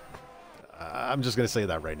 I'm just going to say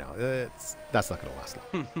that right now. That's not going to last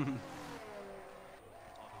long.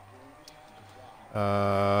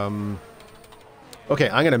 Okay,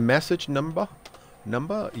 I'm going to message Number,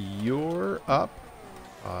 you're up.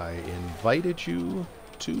 I invited you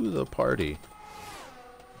to the party.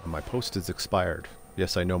 My post is expired.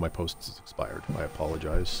 Yes, I know my post is expired. I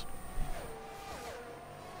apologize.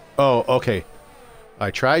 Oh, okay. I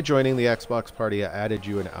tried joining the Xbox party. I added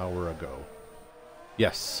you an hour ago.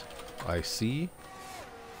 Yes, I see.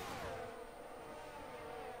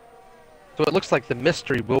 So it looks like the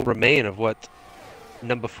mystery will remain of what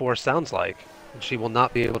number 4 sounds like, and she will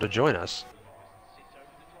not be able to join us.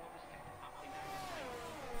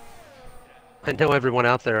 I know everyone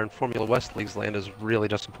out there in Formula West Leagues land is really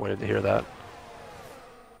disappointed to hear that.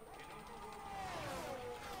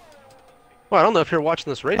 Well, I don't know if you're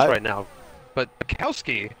watching this race I- right now, but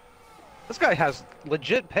Bukowski, this guy has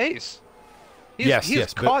legit pace. Yes, he's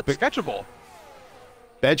yes, caught but sketchable.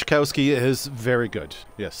 Bejkowski is very good.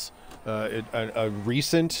 Yes, a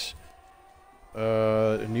recent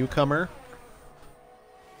newcomer.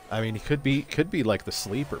 I mean, he could be like the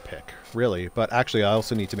sleeper pick, really. But actually, I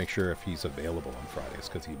also need to make sure if he's available on Fridays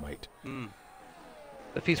because he might.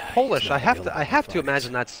 If he's Polish, not I have available to on Fridays.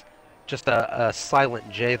 imagine that's just a silent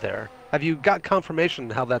J there. Have you got confirmation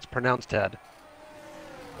how that's pronounced, Ted?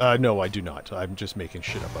 No, I do not. I'm just making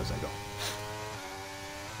shit up as I go.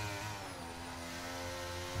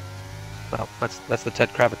 Well, that's the Ted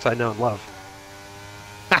Kravitz I know and love.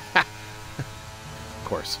 Of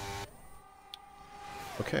course.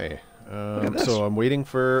 Okay. at this. So I'm waiting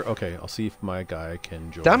for. Okay, I'll see if my guy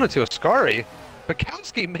can join. Down into Ascari,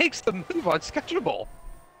 Bukowski makes the move on sketchable.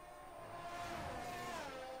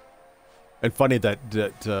 And funny that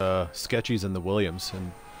Sketchy's in the Williams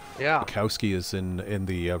and Yeah, Bukowski is in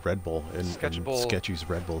the Red Bull in Sketchable- Sketchy's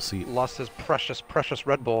Red Bull seat. lost his precious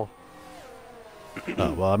Red Bull.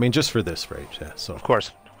 Well, I mean, just for this, right? Yeah. So Of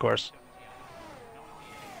course.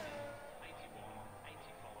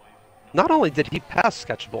 Not only did he pass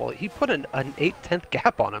sketchable, he put an 8/10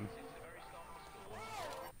 gap on him.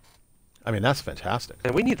 I mean, that's fantastic.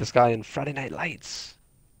 And we need this guy in Friday Night Lights.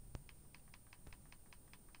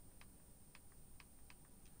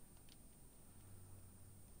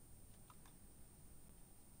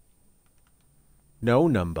 No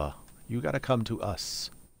number. You gotta come to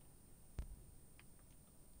us.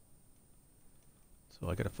 So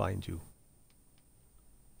I gotta find you.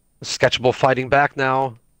 Sketchable fighting back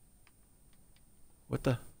now. What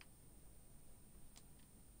the?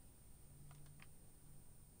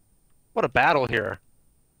 What a battle here.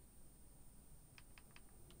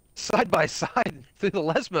 Side by side through the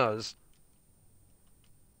Lesmos.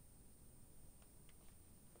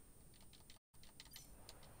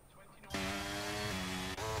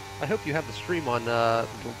 I hope you have the stream on the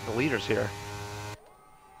leaders here.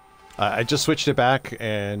 I just switched it back,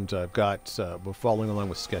 and I've got. We're following along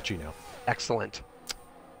with Sketchy now. Excellent.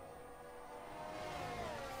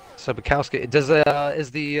 So Bukowski,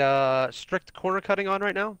 is the strict corner cutting on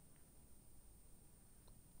right now?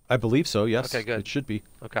 I believe so. Yes. Okay, good. It should be.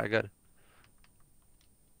 Okay, good.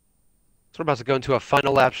 So we're about to go into a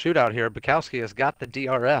final lap shootout here. Bukowski has got the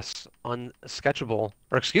DRS on Sketchable,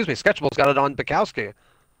 or excuse me, Sketchable's got it on Bukowski.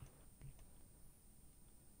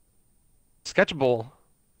 Sketchable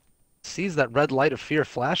sees that red light of fear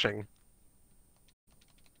flashing.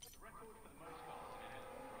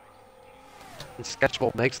 And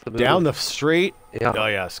Sketchable makes the move. Down the straight. Yeah. Oh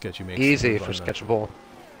yeah, Sketchy makes the Easy move for on that. Sketchable.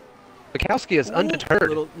 Bukowski is undeterred.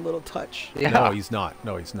 Little touch. Yeah. No, he's not.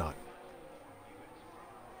 No, he's not.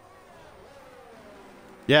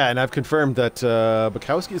 Yeah, and I've confirmed that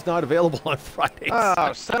Bukowski is not available on Fridays.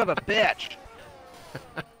 Oh, son of a bitch!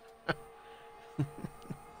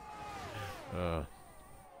 I'm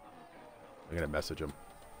gonna message him.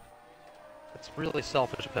 It's really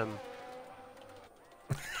selfish of him.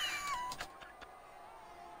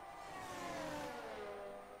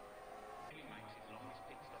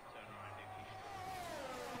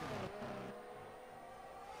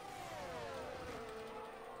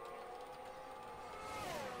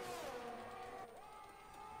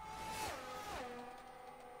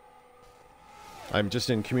 I'm just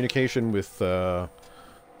in communication with the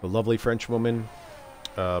lovely French woman,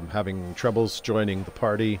 having troubles joining the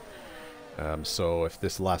party. So if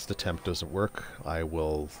this last attempt doesn't work, I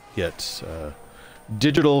will get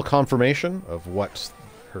digital confirmation of what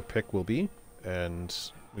her pick will be, and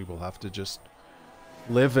we will have to just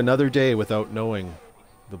live another day without knowing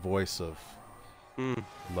the voice of the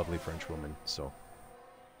lovely French woman. So,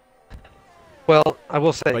 Well, I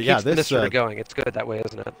will say, But it yeah, keeps the this, mystery going. It's good that way,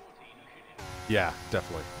 isn't it? yeah,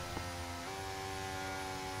 definitely.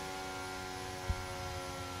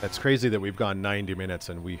 It's crazy that we've gone 90 minutes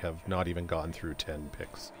and we have not even gone through 10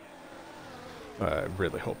 picks. I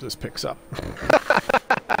really hope this picks up.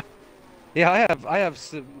 Yeah, I have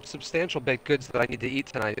some substantial baked goods that I need to eat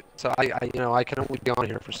tonight, so I can only be on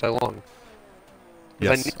here for so long.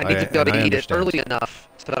 'Cause Yes, I need to be able to and I eat it understand. early enough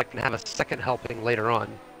so that I can have a second helping later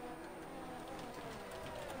on.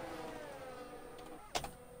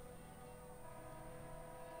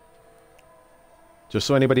 Just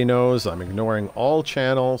so anybody knows, I'm ignoring all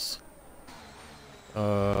channels,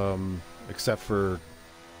 except for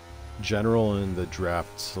general and the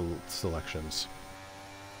draft selections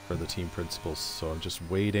for the team principals. So I'm just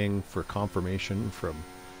waiting for confirmation from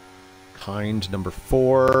kind number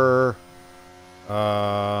 4.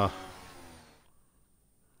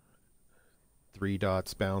 3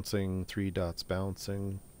 dots bouncing, 3 dots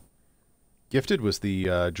bouncing. Gifted was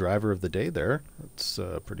the driver of the day there. That's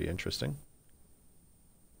pretty interesting.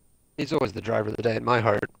 He's always the driver of the day in my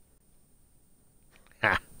heart.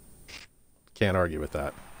 Ha! Can't argue with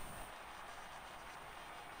that.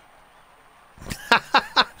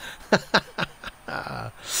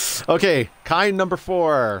 Okay, kind number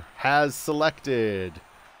 4 has selected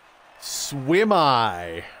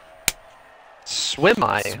Swimeye.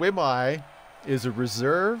 Swimeye? Swimeye is a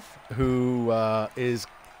reserve who is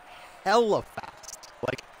hella fast.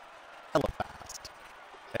 Like, hella fast.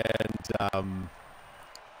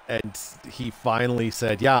 And he finally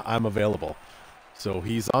said, yeah, I'm available. So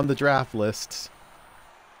he's on the draft list.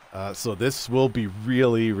 So this will be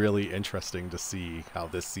really, really interesting to see how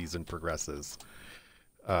this season progresses.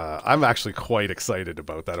 I'm actually quite excited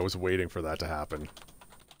about that. I was waiting for that to happen.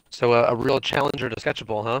 So a real challenger to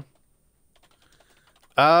Sketchable, huh?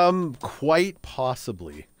 Quite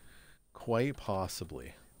possibly. Quite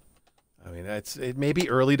possibly. I mean, it may be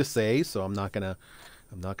early to say, so I'm not gonna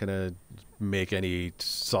make any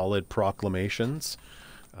solid proclamations.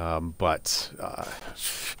 But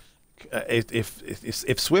if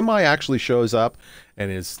Swimeye actually shows up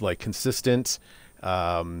and is like consistent,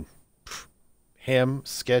 him,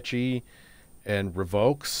 Sketchy, and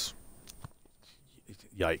Revokes,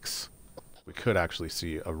 yikes. We could actually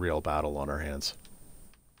see a real battle on our hands.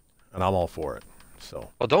 And I'm all for it. So.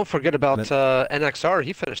 Well, don't forget about NXR.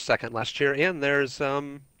 He finished second last year, and there's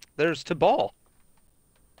Tabal.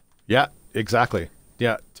 Yeah, exactly.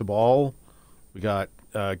 Yeah, Tabal. We got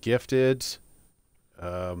Gifted.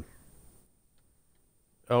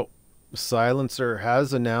 Silencer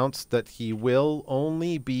has announced that he will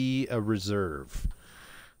only be a reserve.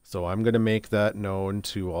 So I'm going to make that known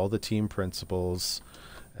to all the team principals.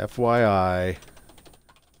 FYI.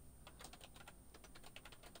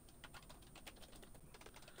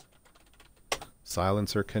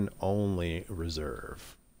 Silencer can only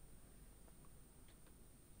reserve.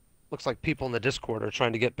 Looks like people in the Discord are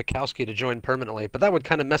trying to get Bukowski to join permanently, but that would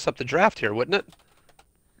kind of mess up the draft here, wouldn't it?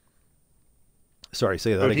 Sorry,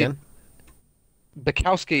 say that again.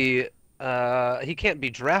 Bukowski, he can't be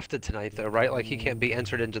drafted tonight, though, right? Like he can't be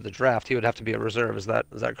entered into the draft. He would have to be a reserve. Is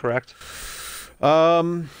that correct?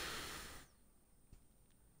 I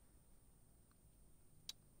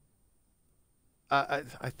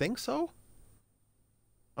think so.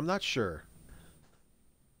 I'm not sure.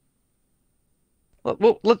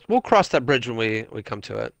 Well, we'll cross that bridge when we come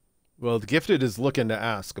to it. Well, the Gifted is looking to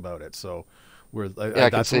ask about it, so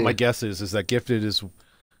that's what my guess is that Gifted is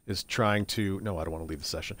trying to. No, I don't want to leave the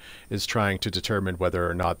session. Is trying to determine whether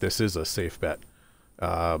or not this is a safe bet.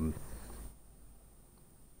 I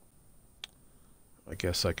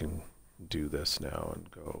guess I can do this now and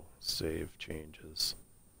go save changes.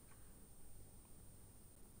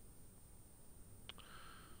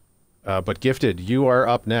 But Gifted, you are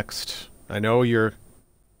up next. I know you're...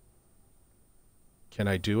 Can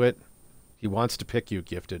I do it? He wants to pick you,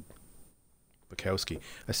 Gifted. Bukowski.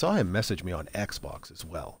 I saw him message me on Xbox as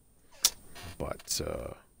well. But,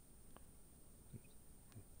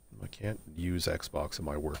 I can't use Xbox on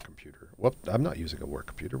my work computer. Whoop, I'm not using a work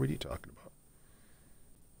computer. What are you talking about?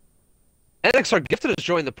 NXR Gifted has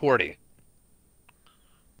joined the party.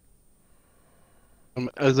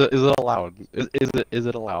 Is it allowed? Is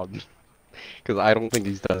it allowed? Because I don't think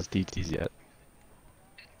he's done his DTs yet.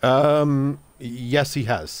 Yes, he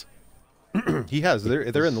has. He has.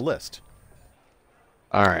 They're in the list.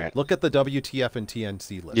 All right. Look at the WTF and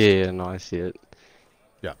TNC list. Yeah, no, I see it.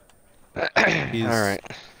 Yeah. All right.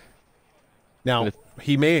 Now,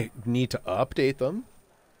 he may need to update them,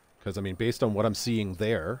 because, I mean, based on what I'm seeing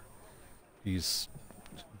there, he's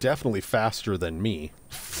definitely faster than me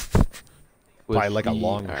by, like, a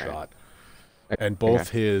long shot. And both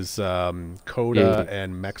his Coda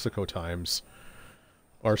and Mexico times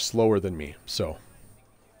are slower than me, so...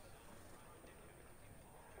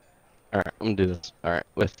 Alright, I'm gonna do this. Alright,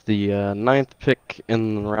 with the 9th pick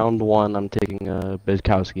in round 1, I'm taking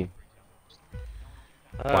Bukowski.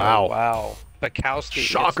 Wow. Wow. Bukowski.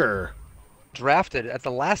 Shocker. Drafted at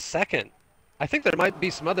the last second. I think there might be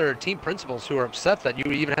some other team principals who are upset that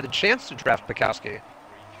you even had the chance to draft Bukowski.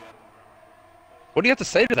 What do you have to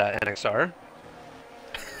say to that, NXR?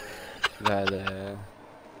 That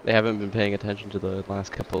they haven't been paying attention to the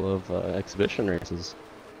last couple of exhibition races.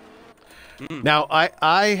 Now,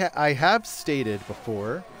 I have stated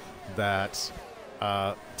before that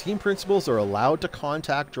team principals are allowed to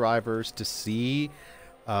contact drivers to see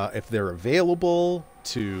if they're available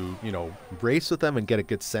to, race with them and get a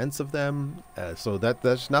good sense of them. So that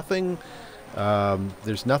there's nothing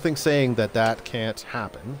saying that can't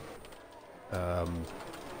happen.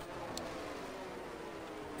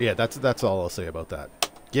 Yeah, that's all I'll say about that.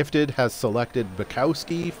 Gifted has selected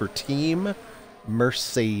Bukowski for Team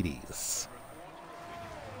Mercedes.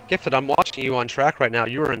 Gifted, I'm watching you on track right now.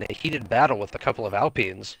 You were in a heated battle with a couple of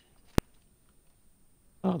Alpines.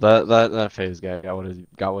 Oh, that phase guy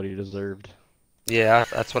got what he deserved. Yeah,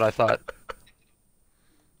 that's what I thought.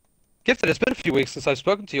 Gifted, it's been a few weeks since I've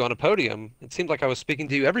spoken to you on a podium. It seemed like I was speaking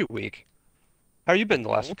to you every week. How you been the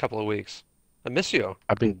last couple of weeks? I miss you.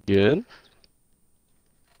 I've been good.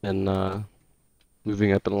 And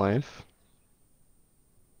moving up in life.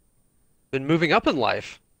 Been moving up in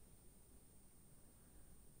life.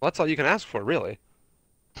 Well, that's all you can ask for, really.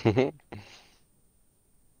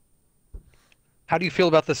 How do you feel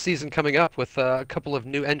about the season coming up with a couple of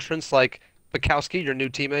new entrants like Bukowski, your new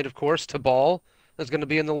teammate, of course, Tabal is going to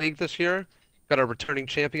be in the league this year. Got a returning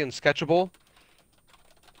champion, Sketchable.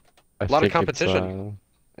 A lot of competition.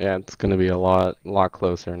 Yeah, it's going to be a lot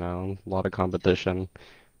closer now. A lot of competition.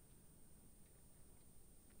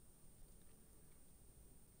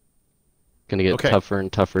 Gonna get tougher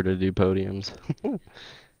and tougher to do podiums. No,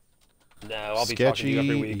 I'll be Sketchy, talking to you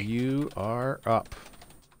every week. You are up.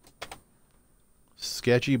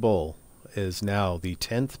 Sketchy Bull is now the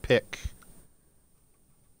 10th pick.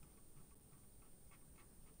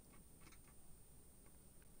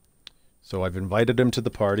 So I've invited him to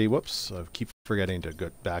the party. Whoops, I keep forgetting to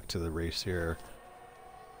get back to the race here.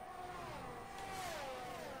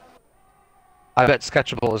 I bet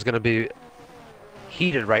Sketchable is going to be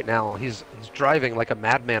heated right now. He's driving like a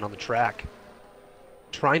madman on the track,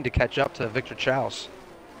 trying to catch up to Victor Chaus.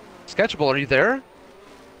 Sketchable, are you there?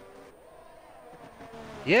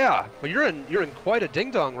 Yeah, well, you're in quite a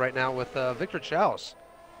ding dong right now with Victor Chaus.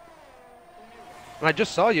 And I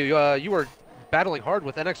just saw you. You were battling hard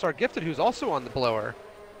with NXR Gifted, who's also on the blower.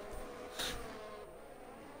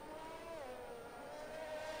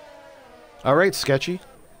 All right, Sketchy.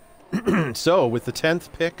 So, with the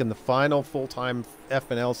 10th pick and the final full-time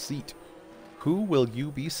F&L seat, who will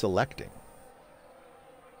you be selecting?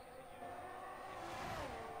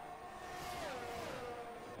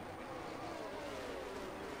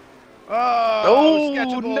 Oh,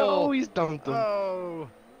 Sketchable. No, he's dumped him. Oh.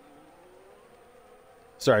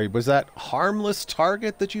 Sorry, was that Harmless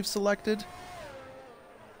Target that you've selected?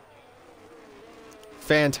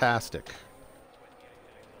 Fantastic.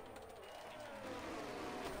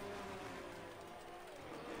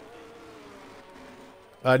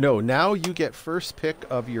 No, now you get first pick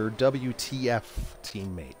of your WTF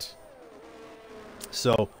teammate.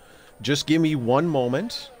 So, just give me one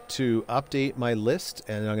moment to update my list,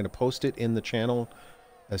 and I'm going to post it in the channel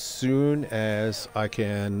as soon as I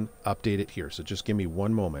can update it here. So just give me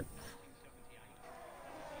one moment.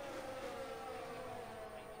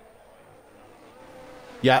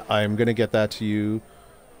 Yeah, I'm going to get that to you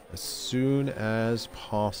as soon as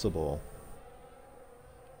possible.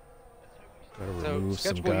 Gotta remove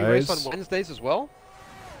some Sketchable, you race guys. on Wednesdays as well?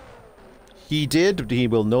 He did. He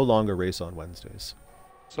will no longer race on Wednesdays.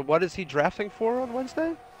 So what is he drafting for on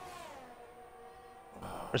Wednesday?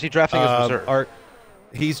 Or is he drafting as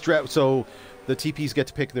reserve? So the TPs get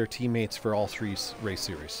to pick their teammates for all three race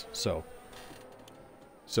series. So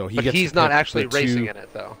he but gets he's to not pick actually the racing two... in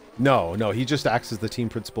it, though. No, he just acts as the team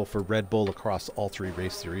principal for Red Bull across all three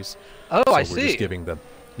race series. Oh, so I we're see. Just giving them.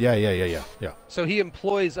 Yeah. So he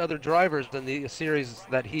employs other drivers in the series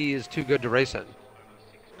that he is too good to race in.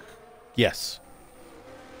 Yes.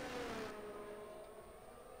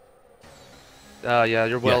 Yeah,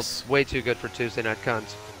 you're Yes. way too good for Tuesday Night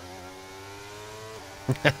Cunts.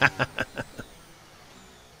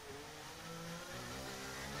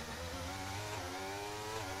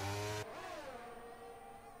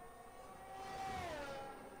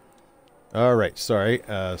 All right. Sorry.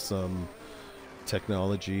 Some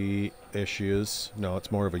technology issues. No,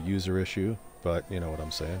 it's more of a user issue, but you know what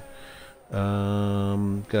I'm saying.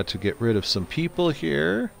 Got to get rid of some people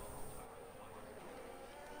here.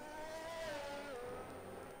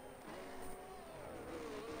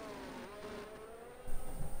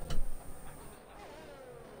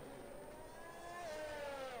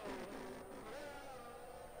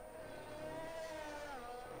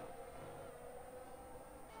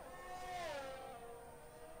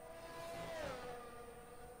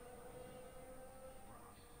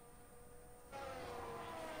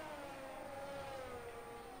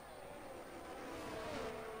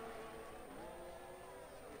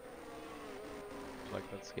 Like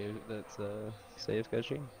that's save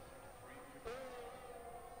sketchy.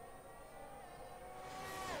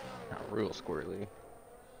 Not real squirrely.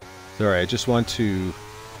 Sorry, I just want to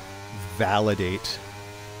validate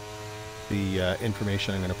the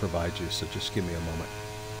information I'm going to provide you, so just give me a moment.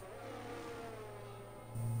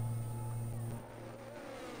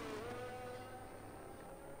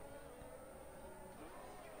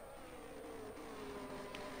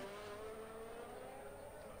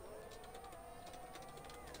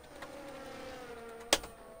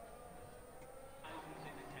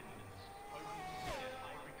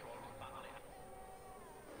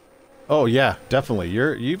 Oh yeah, definitely.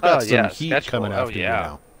 You've got some heat sketchable. coming after you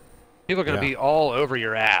now. People are going to be all over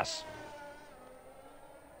your ass.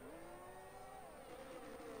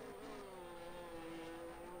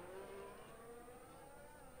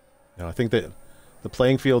 No, I think that the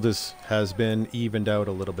playing field has been evened out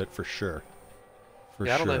a little bit for sure.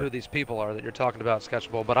 I don't know who these people are that you're talking about,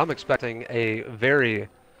 Sketchable, but I'm expecting a very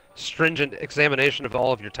stringent examination of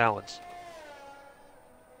all of your talents.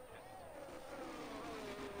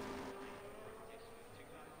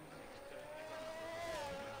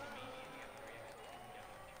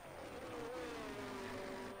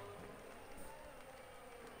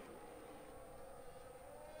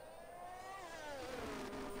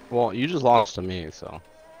 Well, you just lost to me, so.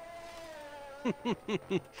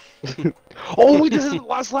 Oh, wait, this is the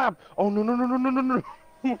last lap! Oh, no, no, no, no, no, no,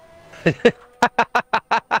 no!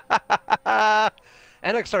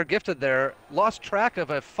 NXR Gifted there lost track of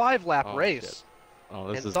a 5-lap race. Shit. Oh,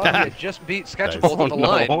 this and is thought bad. he had just beat Sketchable to the no.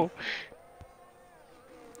 line.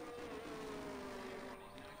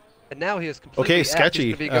 And now he is completely Okay, Sketchy,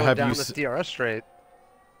 he's going to be going have down you this DRS straight.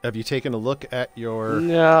 Have you taken a look at your...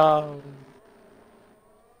 No.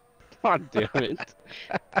 God damn it.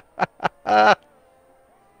 I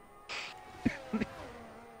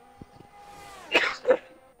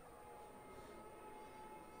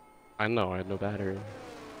know, I had no battery.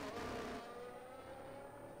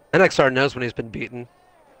 NXR knows when he's been beaten.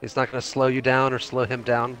 He's not going to slow you down or slow him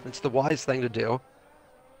down. It's the wise thing to do.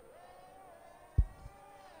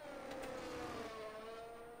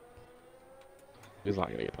 He's not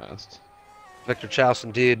going to get past. Victor Chouse,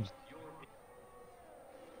 indeed.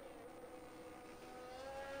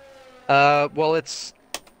 Well, it's...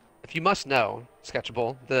 If you must know,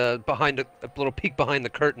 Sketchable, a little peek behind the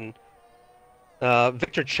curtain,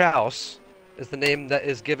 Victor Chouse is the name that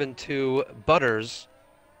is given to Butters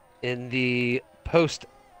in the post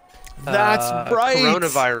That's right.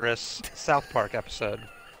 coronavirus South Park episode.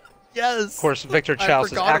 Yes. Of course, Victor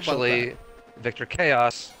Chouse is actually Victor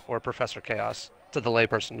Chaos or Professor Chaos to the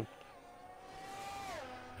layperson.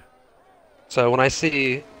 So when I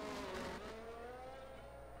see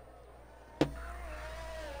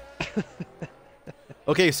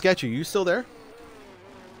Okay, Sketchy, you still there?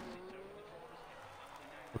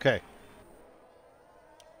 Okay.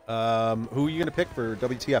 Who are you going to pick for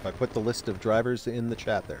WTF? I put the list of drivers in the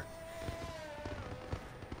chat there.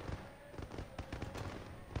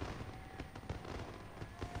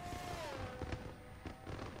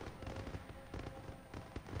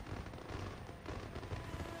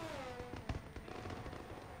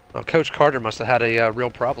 Well, Coach Carter must have had a real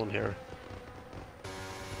problem here.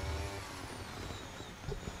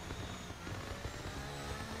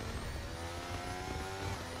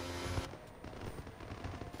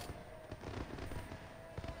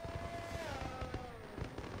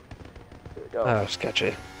 Oh,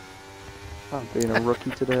 sketchy. I'm being a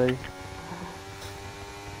rookie today.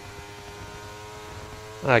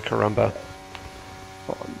 Ay, caramba.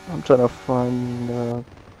 I'm trying to find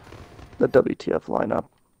the WTF lineup.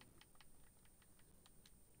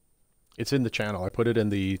 It's in the channel. I put it in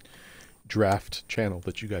the draft channel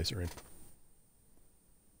that you guys are in.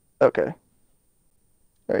 Okay.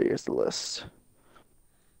 Alright, here's the list.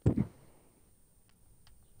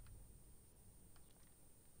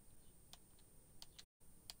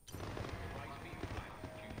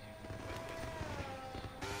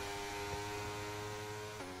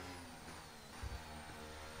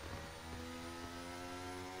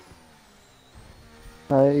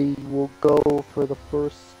 I will go for the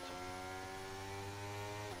first...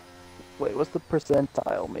 Wait, what's the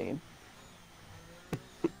percentile mean?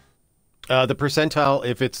 The percentile,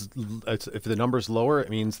 if if the number's lower, it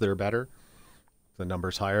means they're better. If the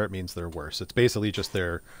number's higher, it means they're worse. It's basically just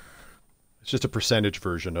it's just a percentage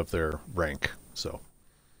version of their rank. So,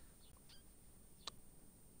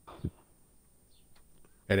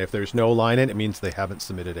 and if there's no line in, it means they haven't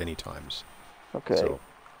submitted any times. Okay. So,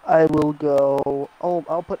 I will go... Oh,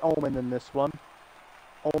 I'll put Omen in this one.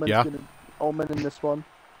 Omen in this one.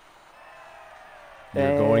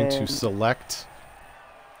 You're going to And- select...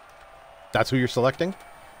 That's who you're selecting?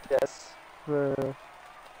 Yes, for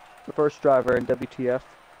the first driver in WTF.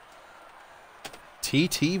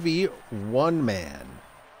 TTV one man.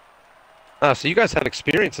 So you guys have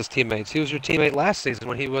experience as teammates. He was your teammate last season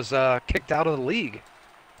when he was kicked out of the league.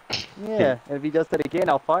 Yeah, and if he does that again,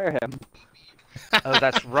 I'll fire him. Oh,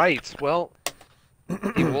 that's right. Well,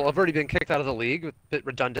 he will have already been kicked out of the league. A bit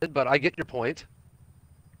redundant, but I get your point.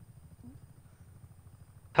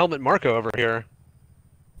 Helmet Marco over here.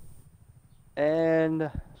 And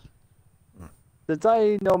since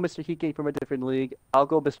I know Mr. Heat Gang from a different league, I'll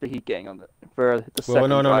go Mr. Heat Gang on for the Well, second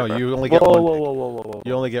no. driver. You only get whoa, one whoa, pick. whoa, whoa, whoa, whoa.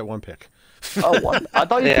 You only get one pick. Oh, one? I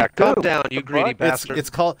thought you Yeah, picked calm two. down, you The greedy fuck? bastard.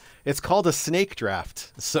 It's called a snake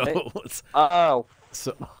draft. So Oh.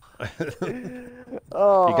 so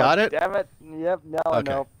Oh. You got it? Damn it. Yep. Now I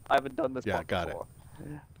Okay. know. I haven't done this. Yeah, one got before.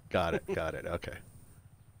 Got it. Okay.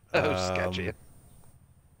 Oh, sketchy.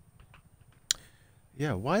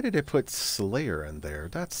 Yeah, why did it put Slayer in there?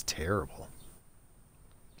 That's terrible.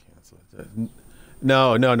 Cancel it.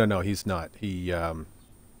 No, he's not. He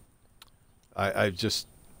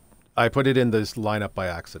I put it in this lineup by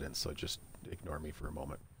accident, so just ignore me for a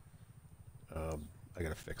moment. I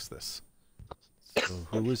gotta fix this. So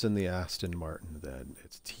who was in the Aston Martin then?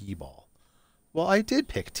 It's T-Ball. Well, I did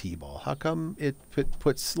pick T-Ball. How come it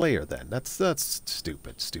put Slayer then? That's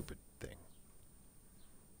stupid thing.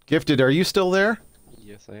 Gifted, are you still there?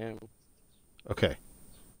 Yes, I am. Okay.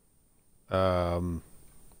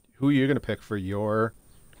 Who are you going to pick for your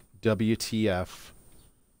WTF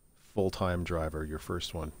full-time driver, your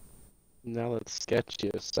first one? Now that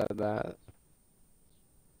Sketchy has said that.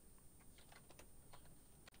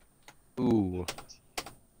 Ooh.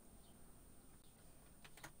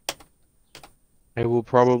 I will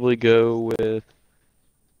probably go with...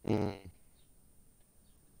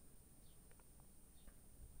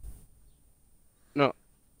 No,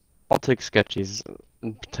 I'll take Sketchy's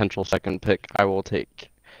potential second pick. I will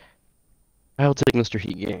take Mr.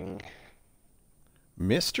 Heat Gang.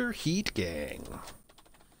 Mr. Heat Gang.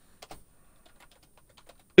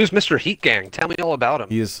 Who's Mr. Heat Gang? Tell me all about him.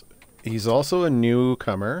 He's also a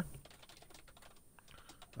newcomer.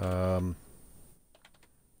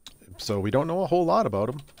 So we don't know a whole lot about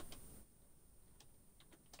him.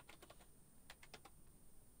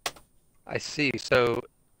 I see. So,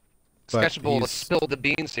 But Sketchable has he's- spilled the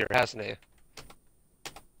beans here, hasn't he?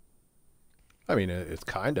 I mean, it's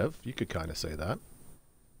kind of. You could kind of say that.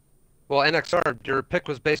 Well, NXR, your pick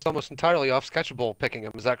was based almost entirely off Sketchable picking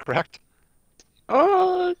him. Is that correct?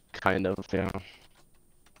 Kind of, yeah.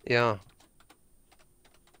 Yeah.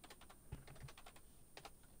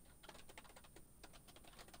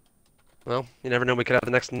 Well, you never know. We could have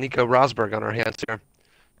the next Nico Rosberg on our hands here.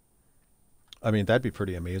 I mean, that'd be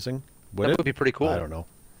pretty amazing. Would That it? would be pretty cool. I don't know.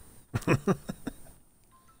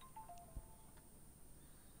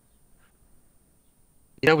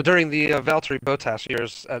 You know, during the Valtteri Bottas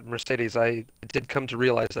years at Mercedes, I did come to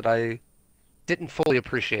realize that I didn't fully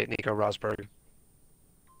appreciate Nico Rosberg.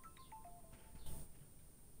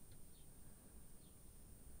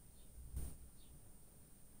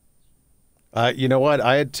 You know what?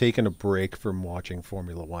 I had taken a break from watching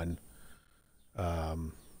Formula One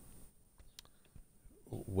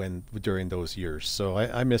during those years, so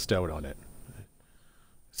I missed out on it.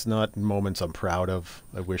 It's not moments I'm proud of.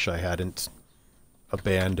 I wish I hadn't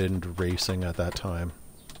abandoned racing at that time,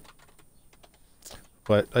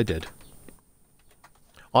 but I did.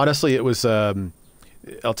 Honestly, it was.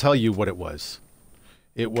 I'll tell you what it was.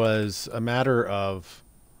 It was a matter of.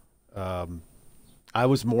 I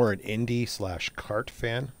was more an Indy/kart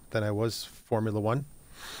fan than I was Formula One.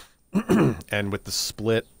 And with the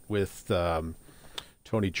split with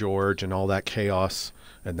Tony George and all that chaos,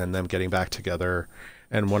 and then them getting back together,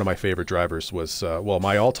 and one of my favorite drivers was,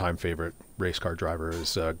 my all-time favorite race car driver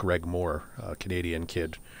is Greg Moore, a Canadian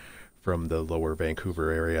kid from the lower Vancouver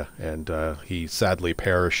area, and he sadly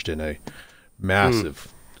perished in a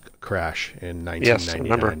massive crash in 1999. Yes, I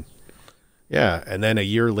remember. Yeah, and then a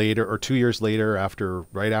year later, or 2 years later,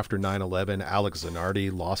 right after 9/11, Alex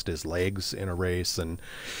Zanardi lost his legs in a race, and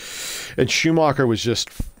Schumacher was just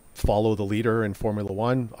follow the leader in Formula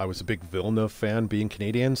One. I was a big Villeneuve fan, being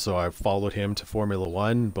Canadian, so I followed him to Formula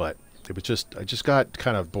One. But it was I just got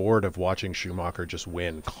kind of bored of watching Schumacher just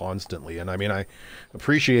win constantly. And I mean, I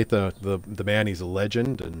appreciate the man; he's a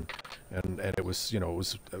legend, and it was it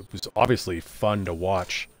was obviously fun to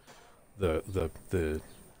watch the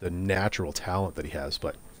natural talent that he has,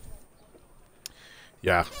 but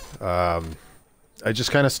yeah, I just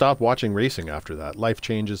kind of stopped watching racing after that. Life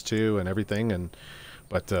changes too and everything,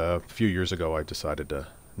 but a few years ago I decided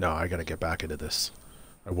I gotta get back into this.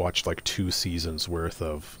 I watched like 2 seasons worth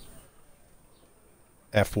of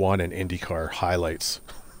F1 and IndyCar highlights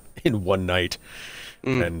in one night,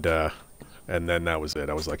 and And then that was it.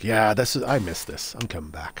 I was like, yeah, I missed this. I'm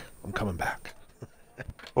coming back. I'm coming back.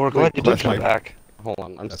 Well, we're glad you did That's come my- back. Hold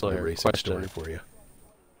on, I'm That's still my here. racing Question. story for you.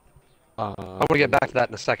 I want to get back to that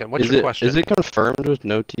in a second. What's Is your it question? is it confirmed with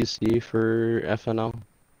no TC for FNL?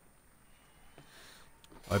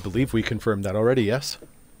 I believe we confirmed that already, yes?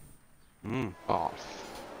 Oh,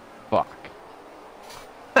 fuck.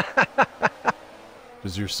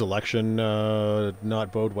 Does your selection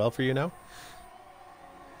not bode well for you now?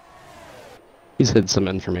 He's hid some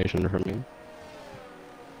information from me.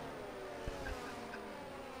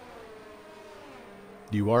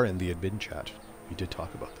 You are in the admin chat. We did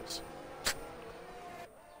talk about this.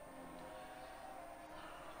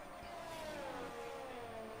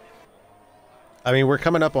 I mean, we're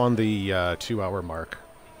coming up on the 2-hour mark.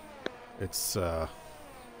 What's going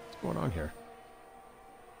on here?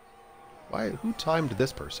 Who timed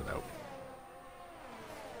this person out?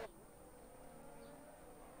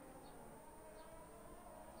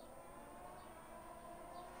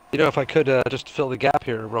 You know, if I could just fill the gap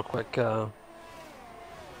here real quick,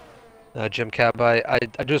 JimCab,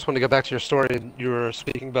 I just want to go back to your story. You were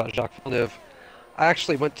speaking about Jacques Villeneuve. I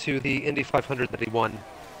actually went to the Indy 500 that he won.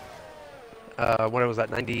 When was that,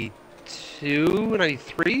 92,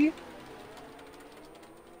 93?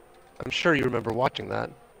 I'm sure you remember watching that.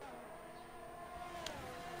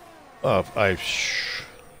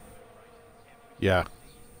 Yeah.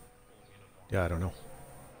 Yeah, I don't know.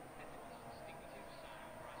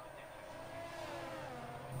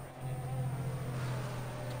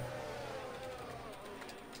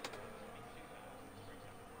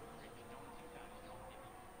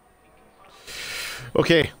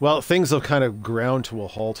 Okay, well, things will kind of ground to a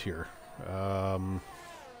halt here. And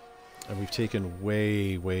we've taken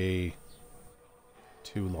way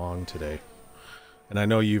too long today. And I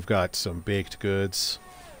know you've got some baked goods.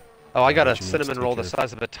 Oh, I got that a you need to cinnamon take roll the care of.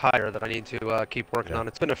 size of a tire that I need to keep working on.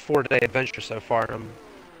 It's been a 4-day adventure so far. I'm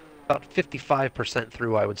about 55%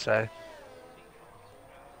 through, I would say.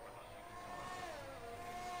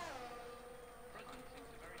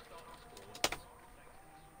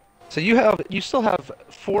 So you still have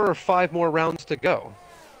 4 or 5 more rounds to go.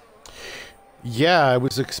 Yeah, I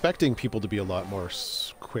was expecting people to be a lot more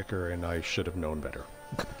quicker, and I should have known better.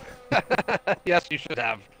 Yes, you should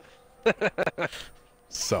have.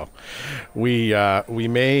 So, we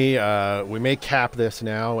may cap this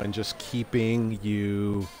now and just keeping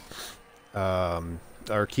you,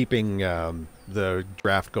 or keeping the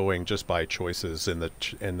draft going just by choices in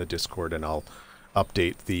the Discord, and I'll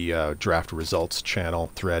update the draft results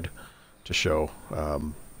channel thread to show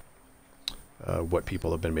what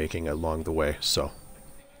people have been making along the way. So,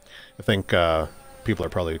 I think people are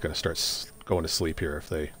probably going to start going to sleep here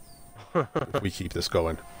if we keep this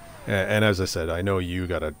going. And as I said, I know you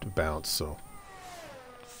got to bounce, so.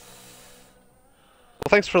 Well,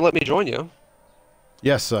 thanks for letting me join you.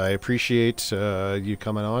 Yes, I appreciate you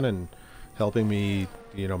coming on and helping me,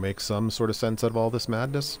 make some sort of sense out of all this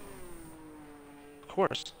madness. Of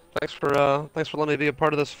course. Thanks for letting me be a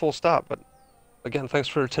part of this full stop. But again, thanks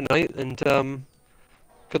for tonight, and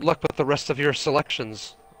good luck with the rest of your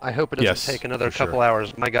selections. I hope it doesn't take another couple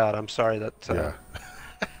hours. My God, I'm sorry that. Yeah.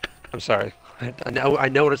 I'm sorry. I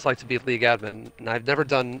know what it's like to be a league admin, and I've never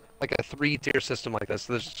done like a 3-tier system like this.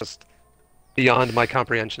 This is just beyond my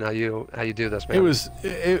comprehension how you do this,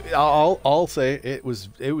 man. I'll say it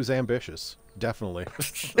was ambitious, definitely.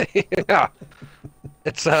 Yeah.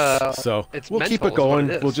 It's so it's we'll keep it mental is what going.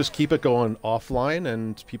 it is. We'll just keep it going offline,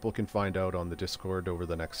 and people can find out on the Discord over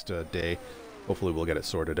the next day. Hopefully we'll get it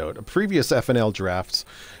sorted out. Previous FNL drafts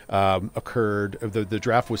occurred. The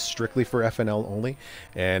draft was strictly for FNL only,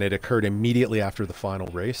 and it occurred immediately after the final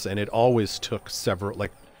race, and it always took several,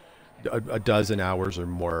 like a dozen hours or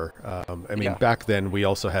more. I mean, back then we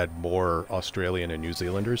also had more Australian and New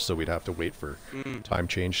Zealanders, so we'd have to wait for time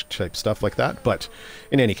change type stuff like that. But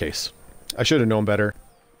in any case, I should have known better.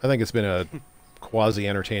 I think it's been a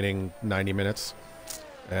quasi-entertaining 90 minutes.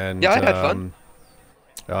 And yeah, I had fun.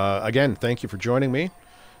 Again, thank you for joining me.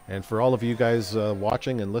 And for all of you guys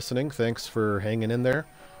watching and listening, thanks for hanging in there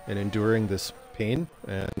and enduring this pain.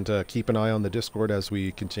 And keep an eye on the Discord as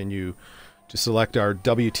we continue to select our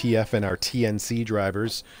WTF and our TNC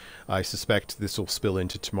drivers. I suspect this will spill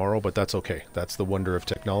into tomorrow, but that's okay. That's the wonder of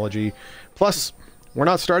technology. Plus, we're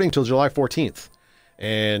not starting till July 14th.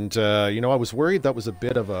 And, I was worried that was a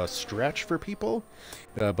bit of a stretch for people.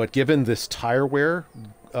 But given this tire wear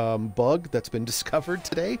bug that's been discovered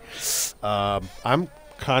today, I'm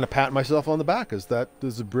kind of patting myself on the back, as that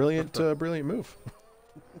is a brilliant move.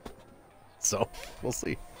 So, we'll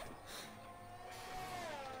see.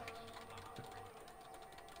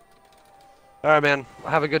 All right, man.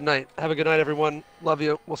 Have a good night. Have a good night, everyone. Love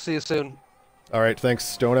you. We'll see you soon. All right, thanks,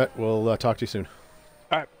 Donut. We'll talk to you soon.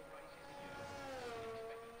 All right.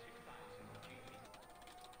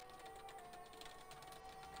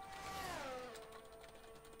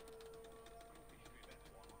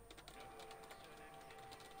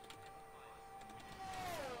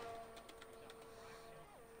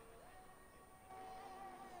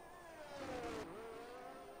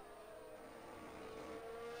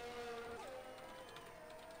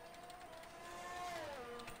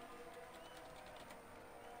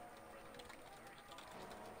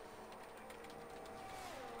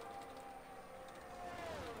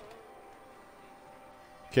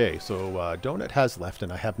 Okay, so Donut has left, and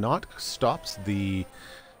I have not stopped the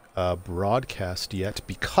broadcast yet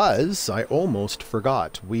because I almost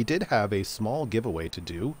forgot. We did have a small giveaway to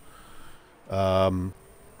do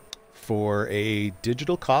for a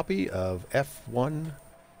digital copy of F1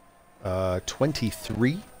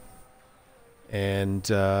 23, and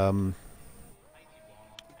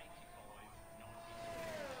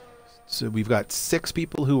so we've got 6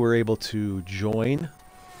 people who were able to join.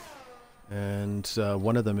 And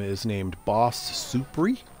one of them is named Boss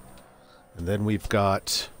Supri. And then we've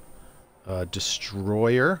got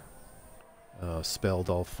Destroyer, spelled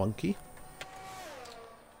all funky.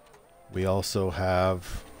 We also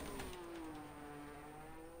have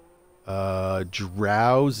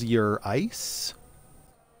Drowsier Ice.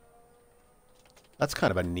 That's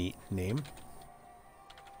kind of a neat name.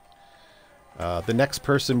 The next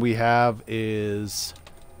person we have is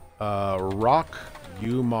Rock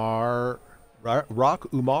Umar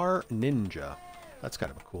Ninja. That's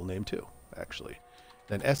kind of a cool name too, actually.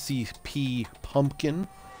 Then SCP Pumpkin.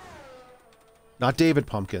 Not David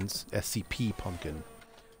Pumpkins, SCP Pumpkin.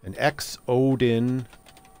 And X Odin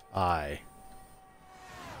I.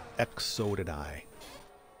 X Odin I.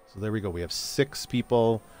 So there we go. We have 6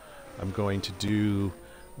 people. I'm going to do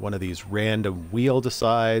one of these random wheel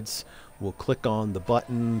decides. We'll click on the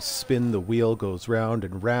button, spin the wheel, goes round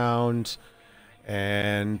and round.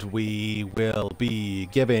 And we will be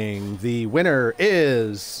giving the winner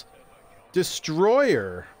is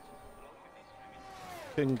Destroyer.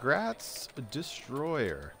 Congrats,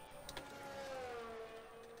 Destroyer.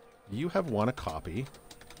 You have won a copy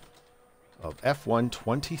of F1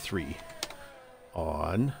 23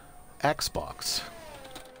 on Xbox.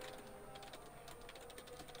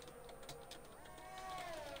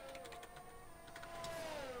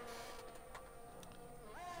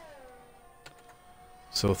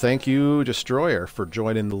 So thank you, Destroyer, for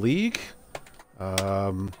joining the league.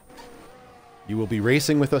 You will be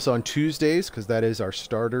racing with us on Tuesdays because that is our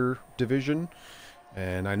starter division.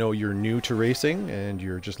 And I know you're new to racing and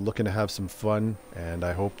you're just looking to have some fun. And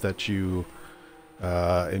I hope that you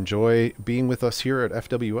enjoy being with us here at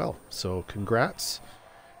FWL. So congrats.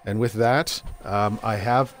 And with that, I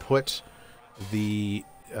have put the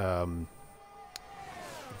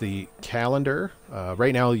calendar.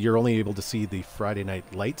 Right now, you're only able to see the Friday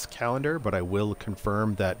Night Lights calendar, but I will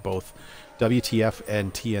confirm that both WTF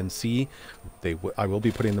and TNC, I will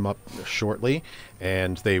be putting them up shortly,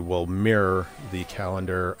 and they will mirror the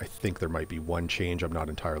calendar. I think there might be one change. I'm not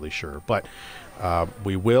entirely sure, but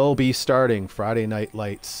we will be starting Friday Night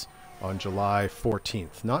Lights on July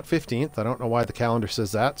 14th, not 15th. I don't know why the calendar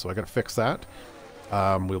says that, so I got to fix that.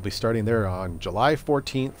 We'll be starting there on July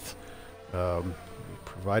 14th.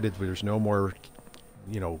 Provided there's no more,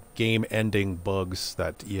 game-ending bugs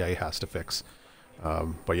that EA has to fix.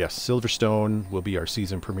 But yes, Silverstone will be our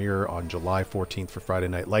season premiere on July 14th for Friday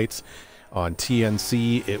Night Lights. On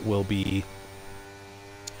TNC, it will be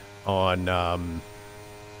on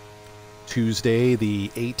Tuesday the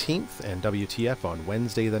 18th, and WTF on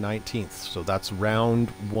Wednesday the 19th. So that's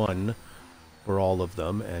round 1 for all of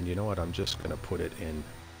them. And you know what? I'm just going to put it in.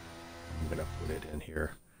 I'm going to put it in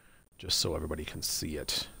here, just so everybody can see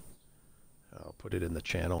it. I'll put it in the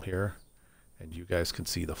channel here, and you guys can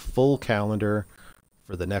see the full calendar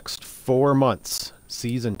for the next 4 months.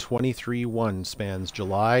 Season 23-1 spans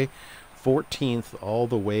July 14th all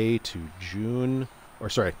the way to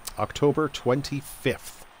October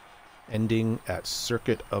 25th, ending at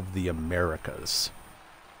Circuit of the Americas.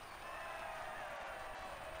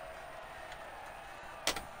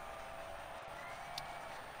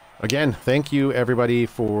 Again, thank you everybody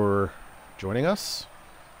for joining us.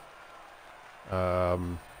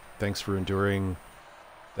 Thanks for enduring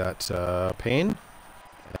that pain.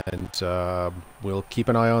 And we'll keep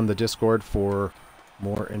an eye on the Discord for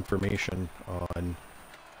more information on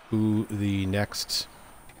who the next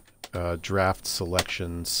draft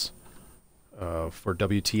selections for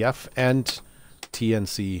WTF and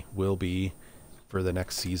TNC will be for the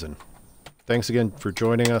next season. thanks again for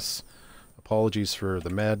joining us. Apologies for the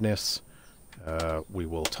madness. We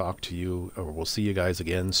will talk to you, or we'll see you guys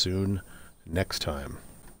again soon next time.